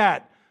like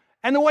that.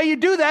 And the way you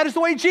do that is the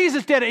way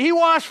Jesus did it. He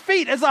washed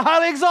feet as the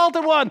highly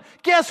exalted one.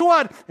 Guess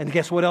what? And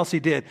guess what else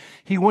he did?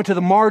 He went to the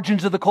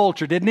margins of the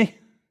culture, didn't he?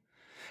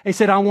 He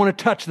said, I want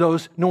to touch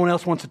those no one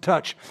else wants to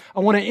touch.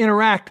 I want to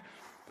interact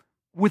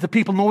with the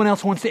people no one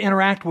else wants to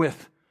interact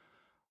with.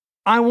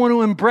 I want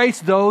to embrace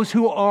those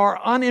who are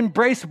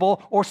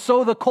unembraceable, or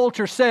so the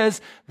culture says.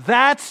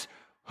 That's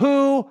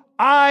who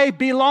I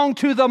belong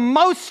to the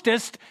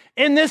mostest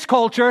in this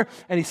culture.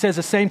 And he says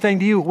the same thing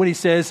to you when he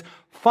says,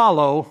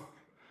 follow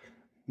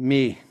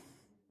me.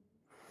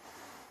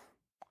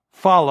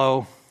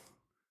 Follow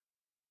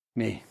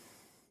me.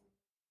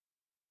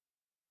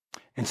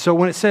 And so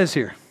when it says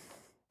here,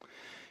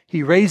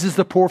 he raises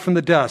the poor from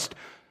the dust,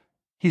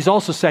 he's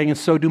also saying, and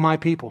so do my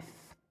people.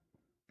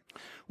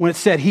 When it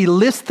said he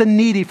lifts the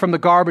needy from the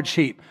garbage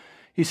heap,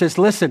 he says,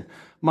 listen,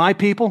 my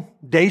people,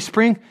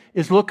 Dayspring,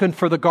 is looking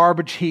for the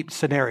garbage heap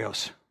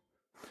scenarios.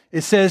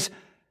 It says,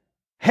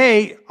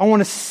 hey, I want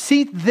to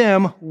seat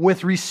them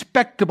with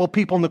respectable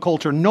people in the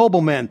culture,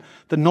 noblemen,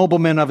 the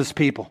noblemen of his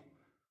people.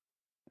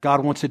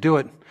 God wants to do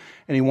it,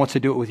 and he wants to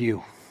do it with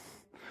you.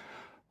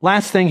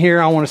 Last thing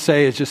here I want to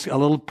say is just a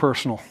little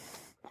personal.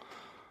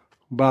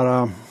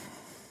 But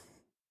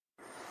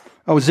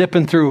I was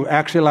zipping through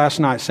actually last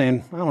night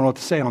saying, I don't know what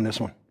to say on this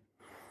one.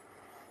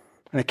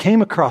 And I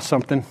came across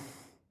something,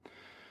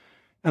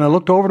 and I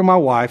looked over to my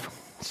wife,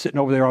 sitting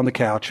over there on the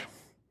couch.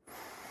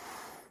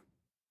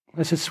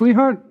 I said,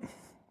 sweetheart,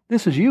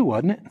 this is you,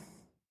 wasn't it?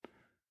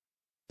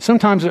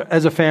 Sometimes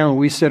as a family,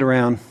 we sit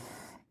around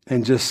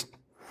and just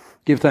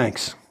give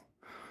thanks.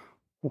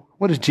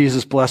 What does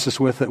Jesus bless us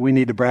with that we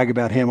need to brag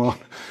about him on?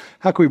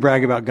 How can we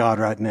brag about God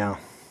right now?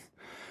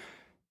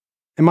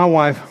 And my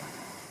wife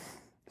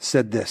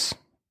said this.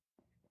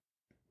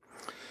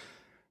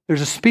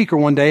 There's a speaker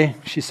one day,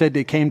 she said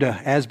they came to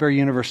Asbury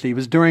University. It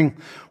was during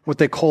what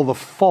they call the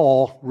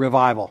fall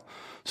revival.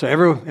 So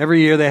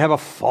every year they have a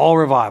fall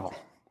revival.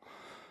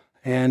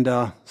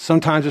 And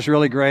sometimes it's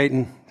really great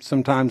and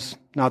sometimes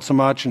not so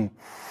much. And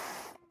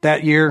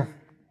that year,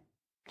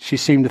 she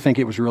seemed to think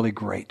it was really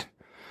great.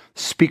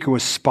 The speaker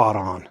was spot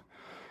on.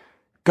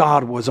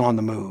 God was on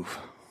the move.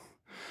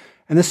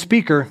 And the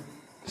speaker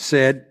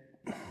said,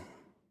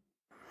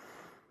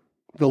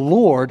 the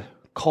Lord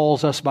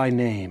calls us by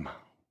name.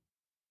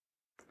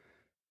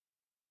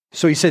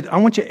 So he said, I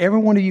want you, every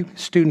one of you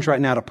students right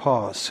now, to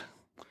pause.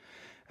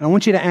 And I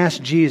want you to ask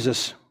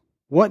Jesus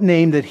what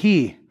name that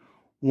he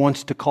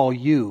wants to call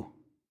you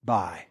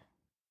by.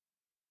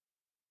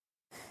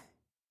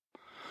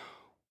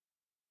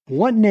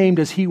 What name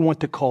does he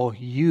want to call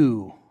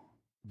you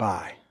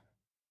by?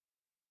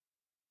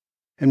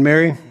 And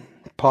Mary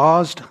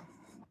paused,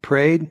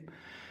 prayed,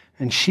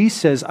 and she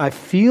says, I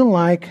feel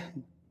like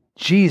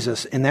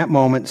Jesus in that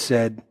moment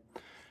said,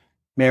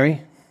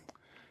 Mary,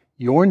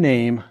 your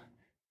name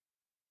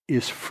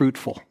is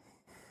fruitful.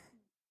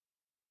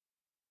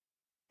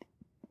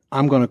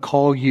 I'm going to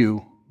call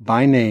you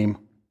by name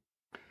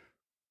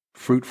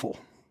fruitful.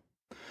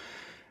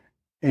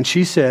 And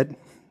she said,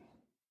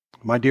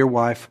 my dear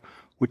wife,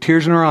 with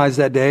tears in her eyes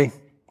that day,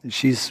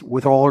 she's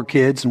with all her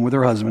kids and with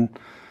her husband,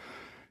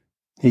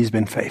 he's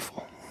been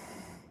faithful.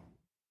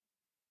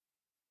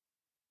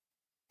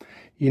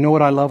 You know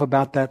what I love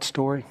about that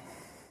story?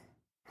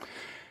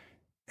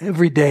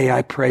 Every day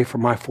I pray for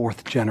my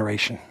fourth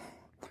generation.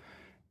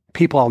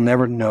 People I'll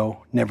never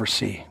know, never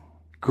see.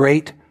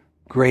 Great,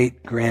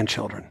 great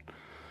grandchildren.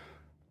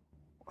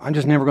 I'm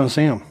just never going to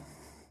see them.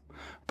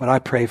 But I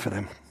pray for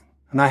them.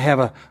 And I have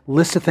a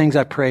list of things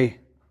I pray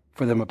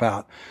for them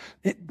about.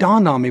 It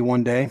dawned on me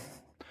one day,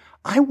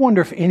 I wonder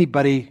if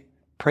anybody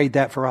prayed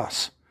that for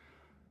us.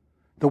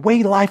 The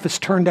way life has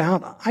turned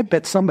out, I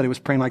bet somebody was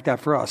praying like that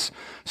for us.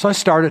 So I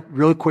started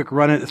really quick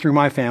running it through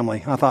my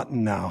family. I thought,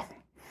 no.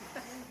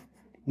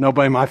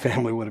 Nobody in my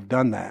family would have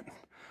done that.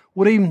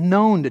 Would have even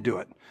known to do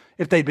it.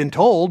 If they'd been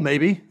told,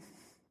 maybe.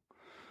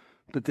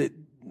 But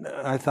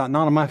I thought,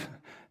 none of my...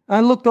 I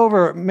looked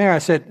over at Mary. I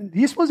said, do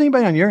you suppose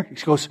anybody on your...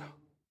 She goes,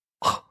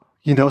 oh,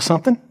 you know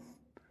something?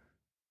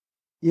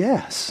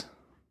 Yes.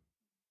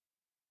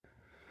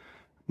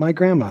 My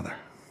grandmother.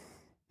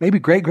 Maybe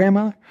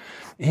great-grandmother.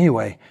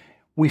 Anyway,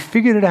 we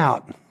figured it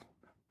out.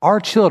 Our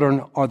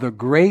children are the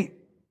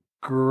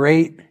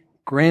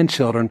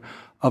great-great-grandchildren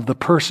of the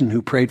person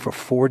who prayed for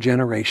 4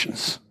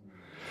 generations.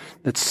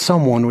 That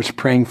someone was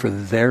praying for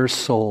their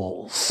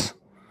souls.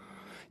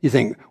 You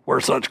think, we're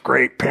such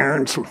great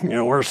parents,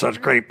 we're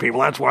such great people,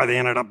 that's why they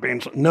ended up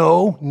being so...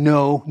 No.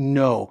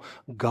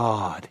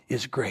 God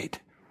is great.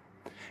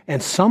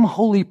 And some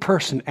holy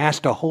person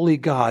asked a holy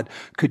God,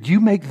 could you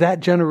make that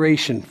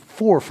generation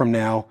 4 from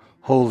now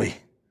holy?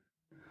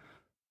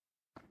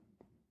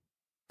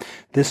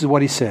 This is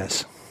what he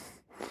says.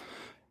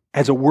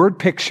 As a word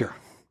picture,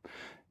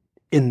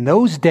 in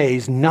those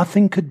days,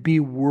 nothing could be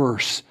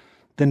worse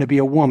than to be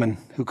a woman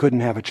who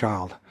couldn't have a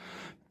child.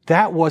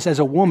 That was, as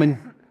a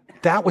woman,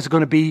 that was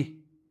going to be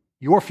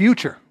your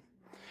future.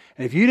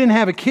 And if you didn't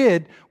have a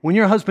kid, when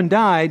your husband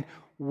died,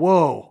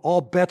 whoa,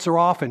 all bets are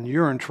off and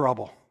you're in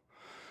trouble.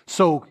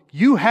 So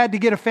you had to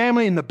get a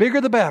family, and the bigger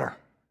the better.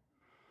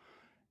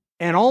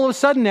 And all of a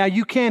sudden now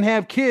you can't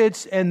have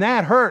kids, and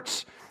that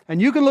hurts.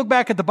 And you can look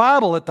back at the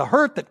Bible at the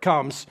hurt that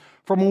comes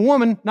from a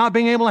woman not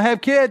being able to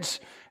have kids.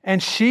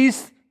 And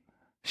she's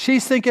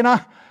thinking,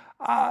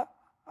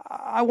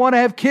 I want to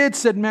have kids,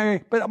 said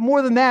Mary. But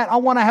more than that, I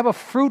want to have a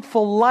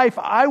fruitful life.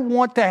 I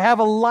want to have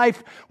a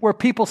life where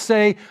people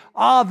say,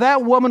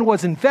 that woman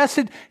was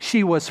invested.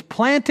 She was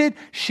planted.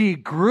 She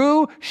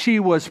grew. She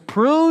was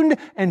pruned.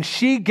 And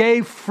she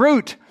gave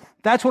fruit.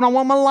 That's what I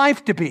want my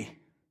life to be.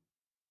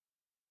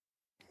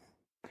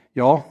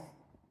 Y'all?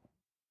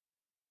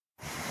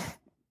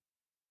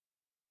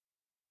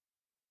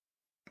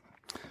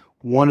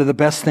 One of the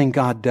best things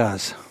God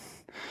does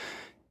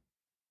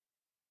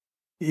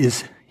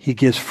is He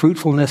gives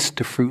fruitfulness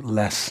to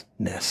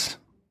fruitlessness.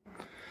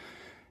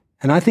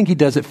 And I think He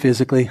does it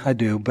physically, I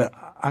do, but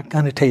I'm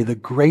going to tell you the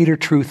greater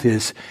truth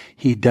is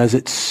He does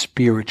it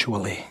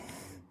spiritually.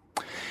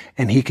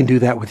 And He can do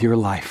that with your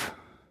life.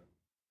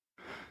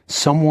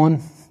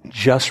 Someone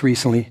just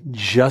recently,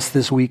 just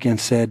this weekend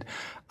said,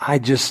 I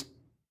just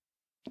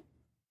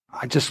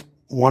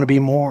want to be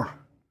more.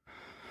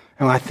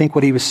 And I think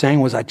what he was saying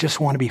was, I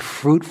just want to be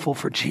fruitful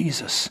for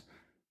Jesus.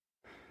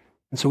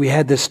 And so we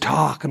had this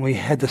talk and we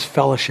had this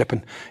fellowship,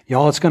 and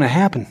y'all, it's going to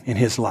happen in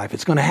his life.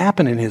 It's going to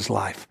happen in his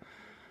life.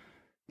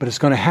 But it's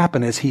going to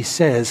happen as he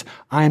says,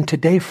 I am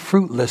today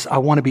fruitless. I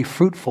want to be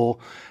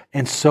fruitful.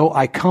 And so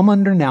I come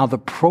under now the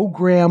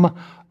program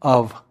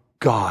of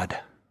God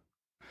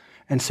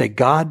and say,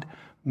 God,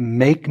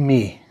 make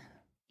me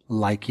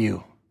like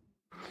you.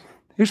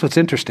 Here's what's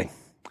interesting.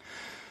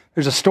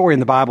 There's a story in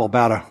the Bible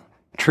about a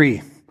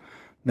tree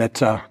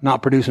that's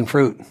not producing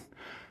fruit.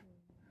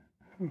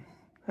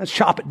 Let's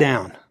chop it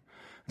down.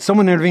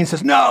 Someone intervenes and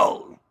says,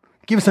 no,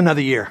 give us another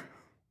year.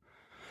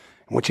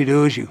 And what you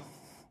do is you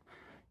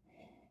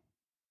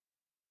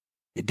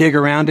dig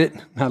around it.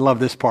 I love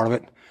this part of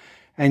it.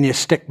 And you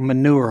stick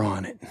manure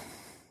on it.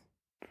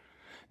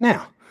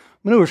 Now,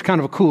 manure is kind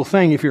of a cool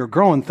thing if you're a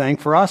growing thing.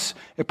 For us,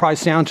 it probably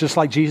sounds just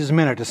like Jesus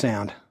meant it to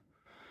sound.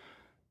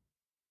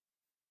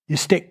 You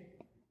stick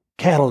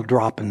cattle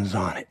droppings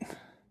on it.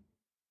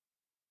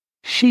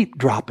 Sheep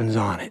droppings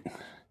on it.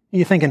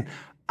 You're thinking,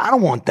 I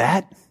don't want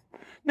that.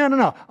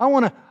 No. I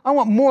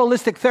want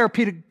moralistic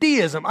therapeutic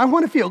deism. I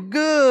want to feel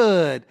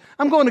good.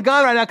 I'm going to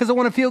God right now because I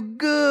want to feel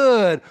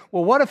good.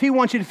 Well, what if he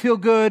wants you to feel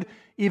good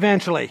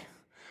eventually?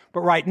 But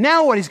right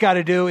now what he's got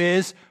to do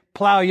is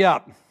plow you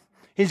up.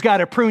 He's got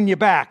to prune you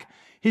back.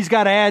 He's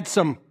got to add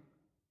some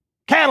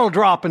cattle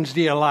droppings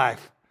to your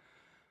life.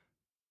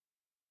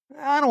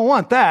 I don't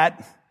want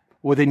that.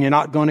 Well, then you're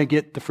not going to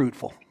get the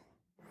fruitful.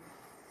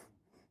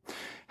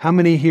 How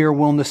many here are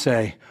willing to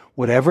say,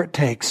 whatever it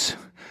takes,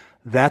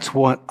 that's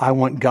what I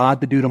want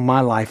God to do to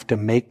my life to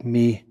make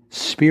me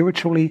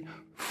spiritually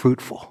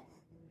fruitful?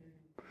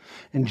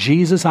 And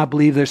Jesus, I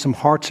believe there's some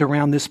hearts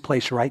around this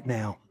place right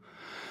now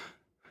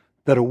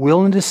that are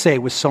willing to say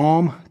with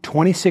Psalm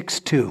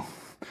 26:2,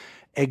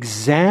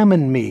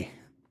 examine me.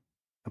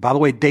 By the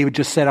way, David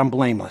just said I'm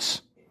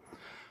blameless.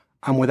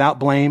 I'm without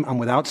blame. I'm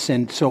without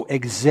sin. So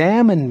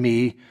examine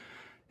me,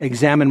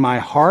 examine my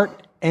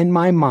heart and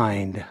my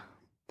mind,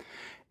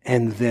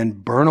 and then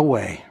burn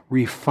away,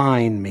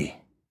 refine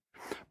me.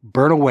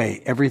 Burn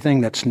away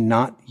everything that's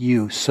not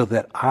you so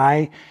that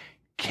I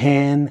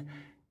can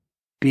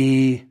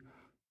be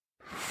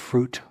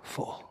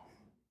fruitful.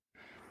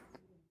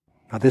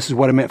 Now, this is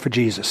what it meant for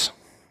Jesus.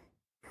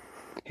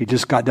 He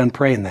just got done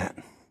praying that,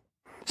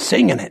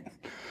 singing it,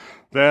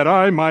 that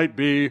I might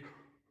be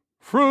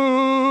fruitful.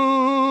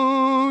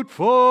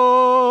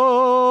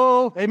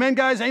 Amen,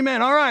 guys?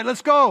 Amen. All right,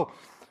 let's go.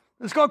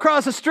 Let's go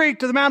across the street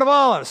to the Mount of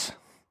Olives,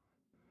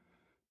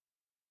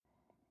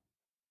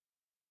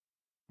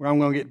 where I'm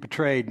going to get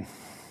betrayed. A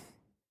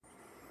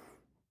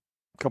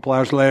couple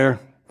hours later,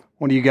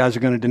 one of you guys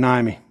are going to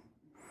deny me.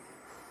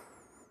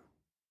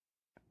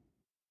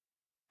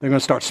 They're going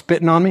to start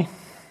spitting on me.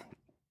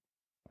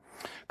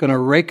 Going to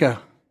rake a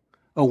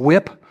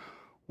whip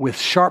with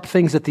sharp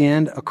things at the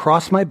end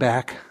across my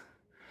back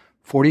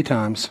 40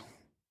 times.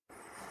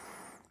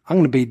 I'm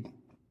going to be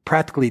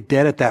practically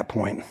dead at that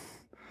point.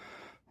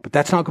 But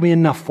that's not going to be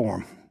enough for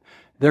them.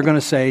 They're going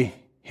to say,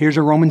 here's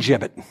a Roman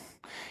gibbet.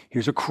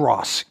 Here's a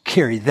cross.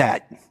 Carry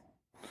that.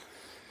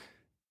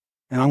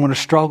 And I'm going to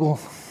struggle.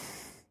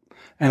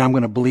 And I'm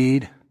going to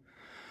bleed.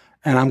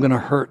 And I'm going to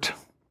hurt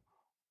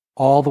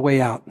all the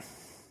way out.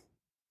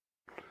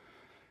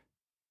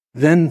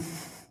 Then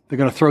they're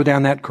going to throw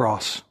down that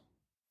cross.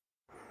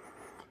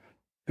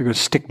 They're going to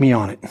stick me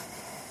on it.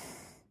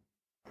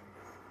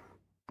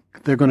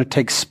 They're going to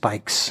take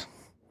spikes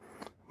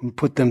and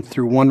put them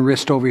through one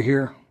wrist over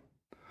here,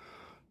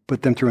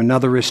 put them through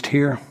another wrist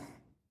here,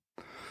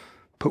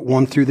 put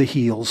one through the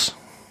heels.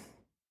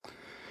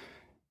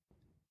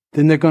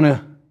 Then they're going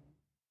to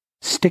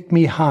stick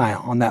me high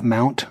on that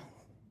mount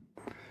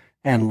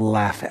and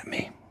laugh at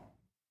me.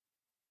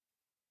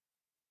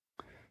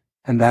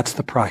 And that's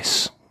the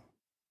price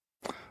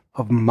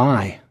of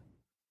my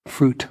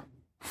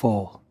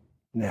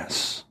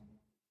fruitfulness.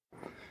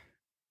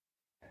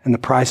 And the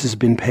price has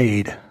been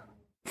paid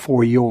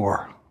for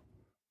your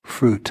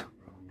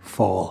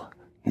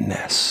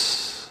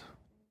fruitfulness.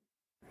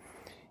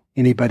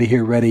 Anybody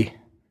here ready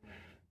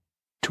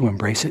to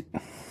embrace it?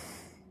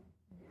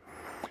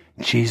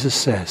 Jesus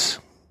says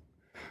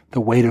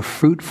the way to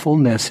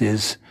fruitfulness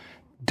is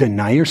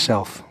deny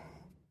yourself,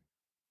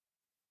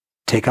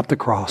 take up the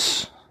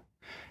cross,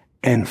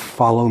 and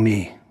follow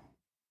me.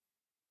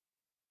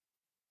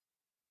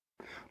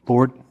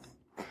 Lord,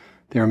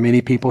 there are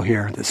many people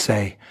here that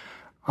say,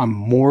 I'm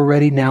more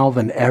ready now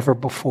than ever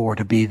before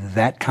to be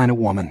that kind of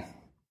woman,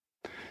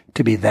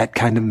 to be that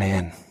kind of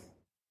man.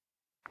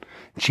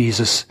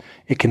 Jesus,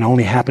 it can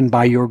only happen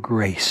by your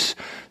grace.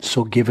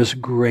 So give us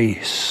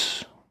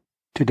grace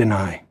to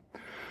deny,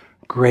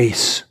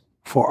 grace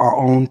for our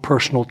own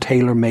personal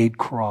tailor-made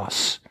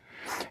cross,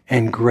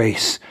 and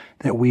grace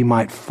that we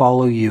might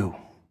follow you.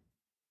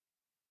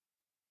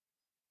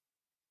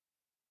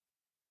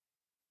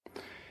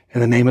 In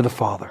the name of the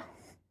Father,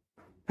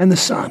 and the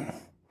Son,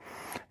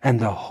 and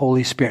the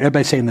Holy Spirit.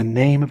 Everybody say, in the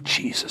name of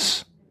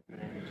Jesus,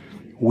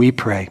 we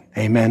pray.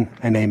 Amen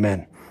and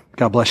amen.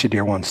 God bless you,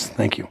 dear ones.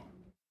 Thank you.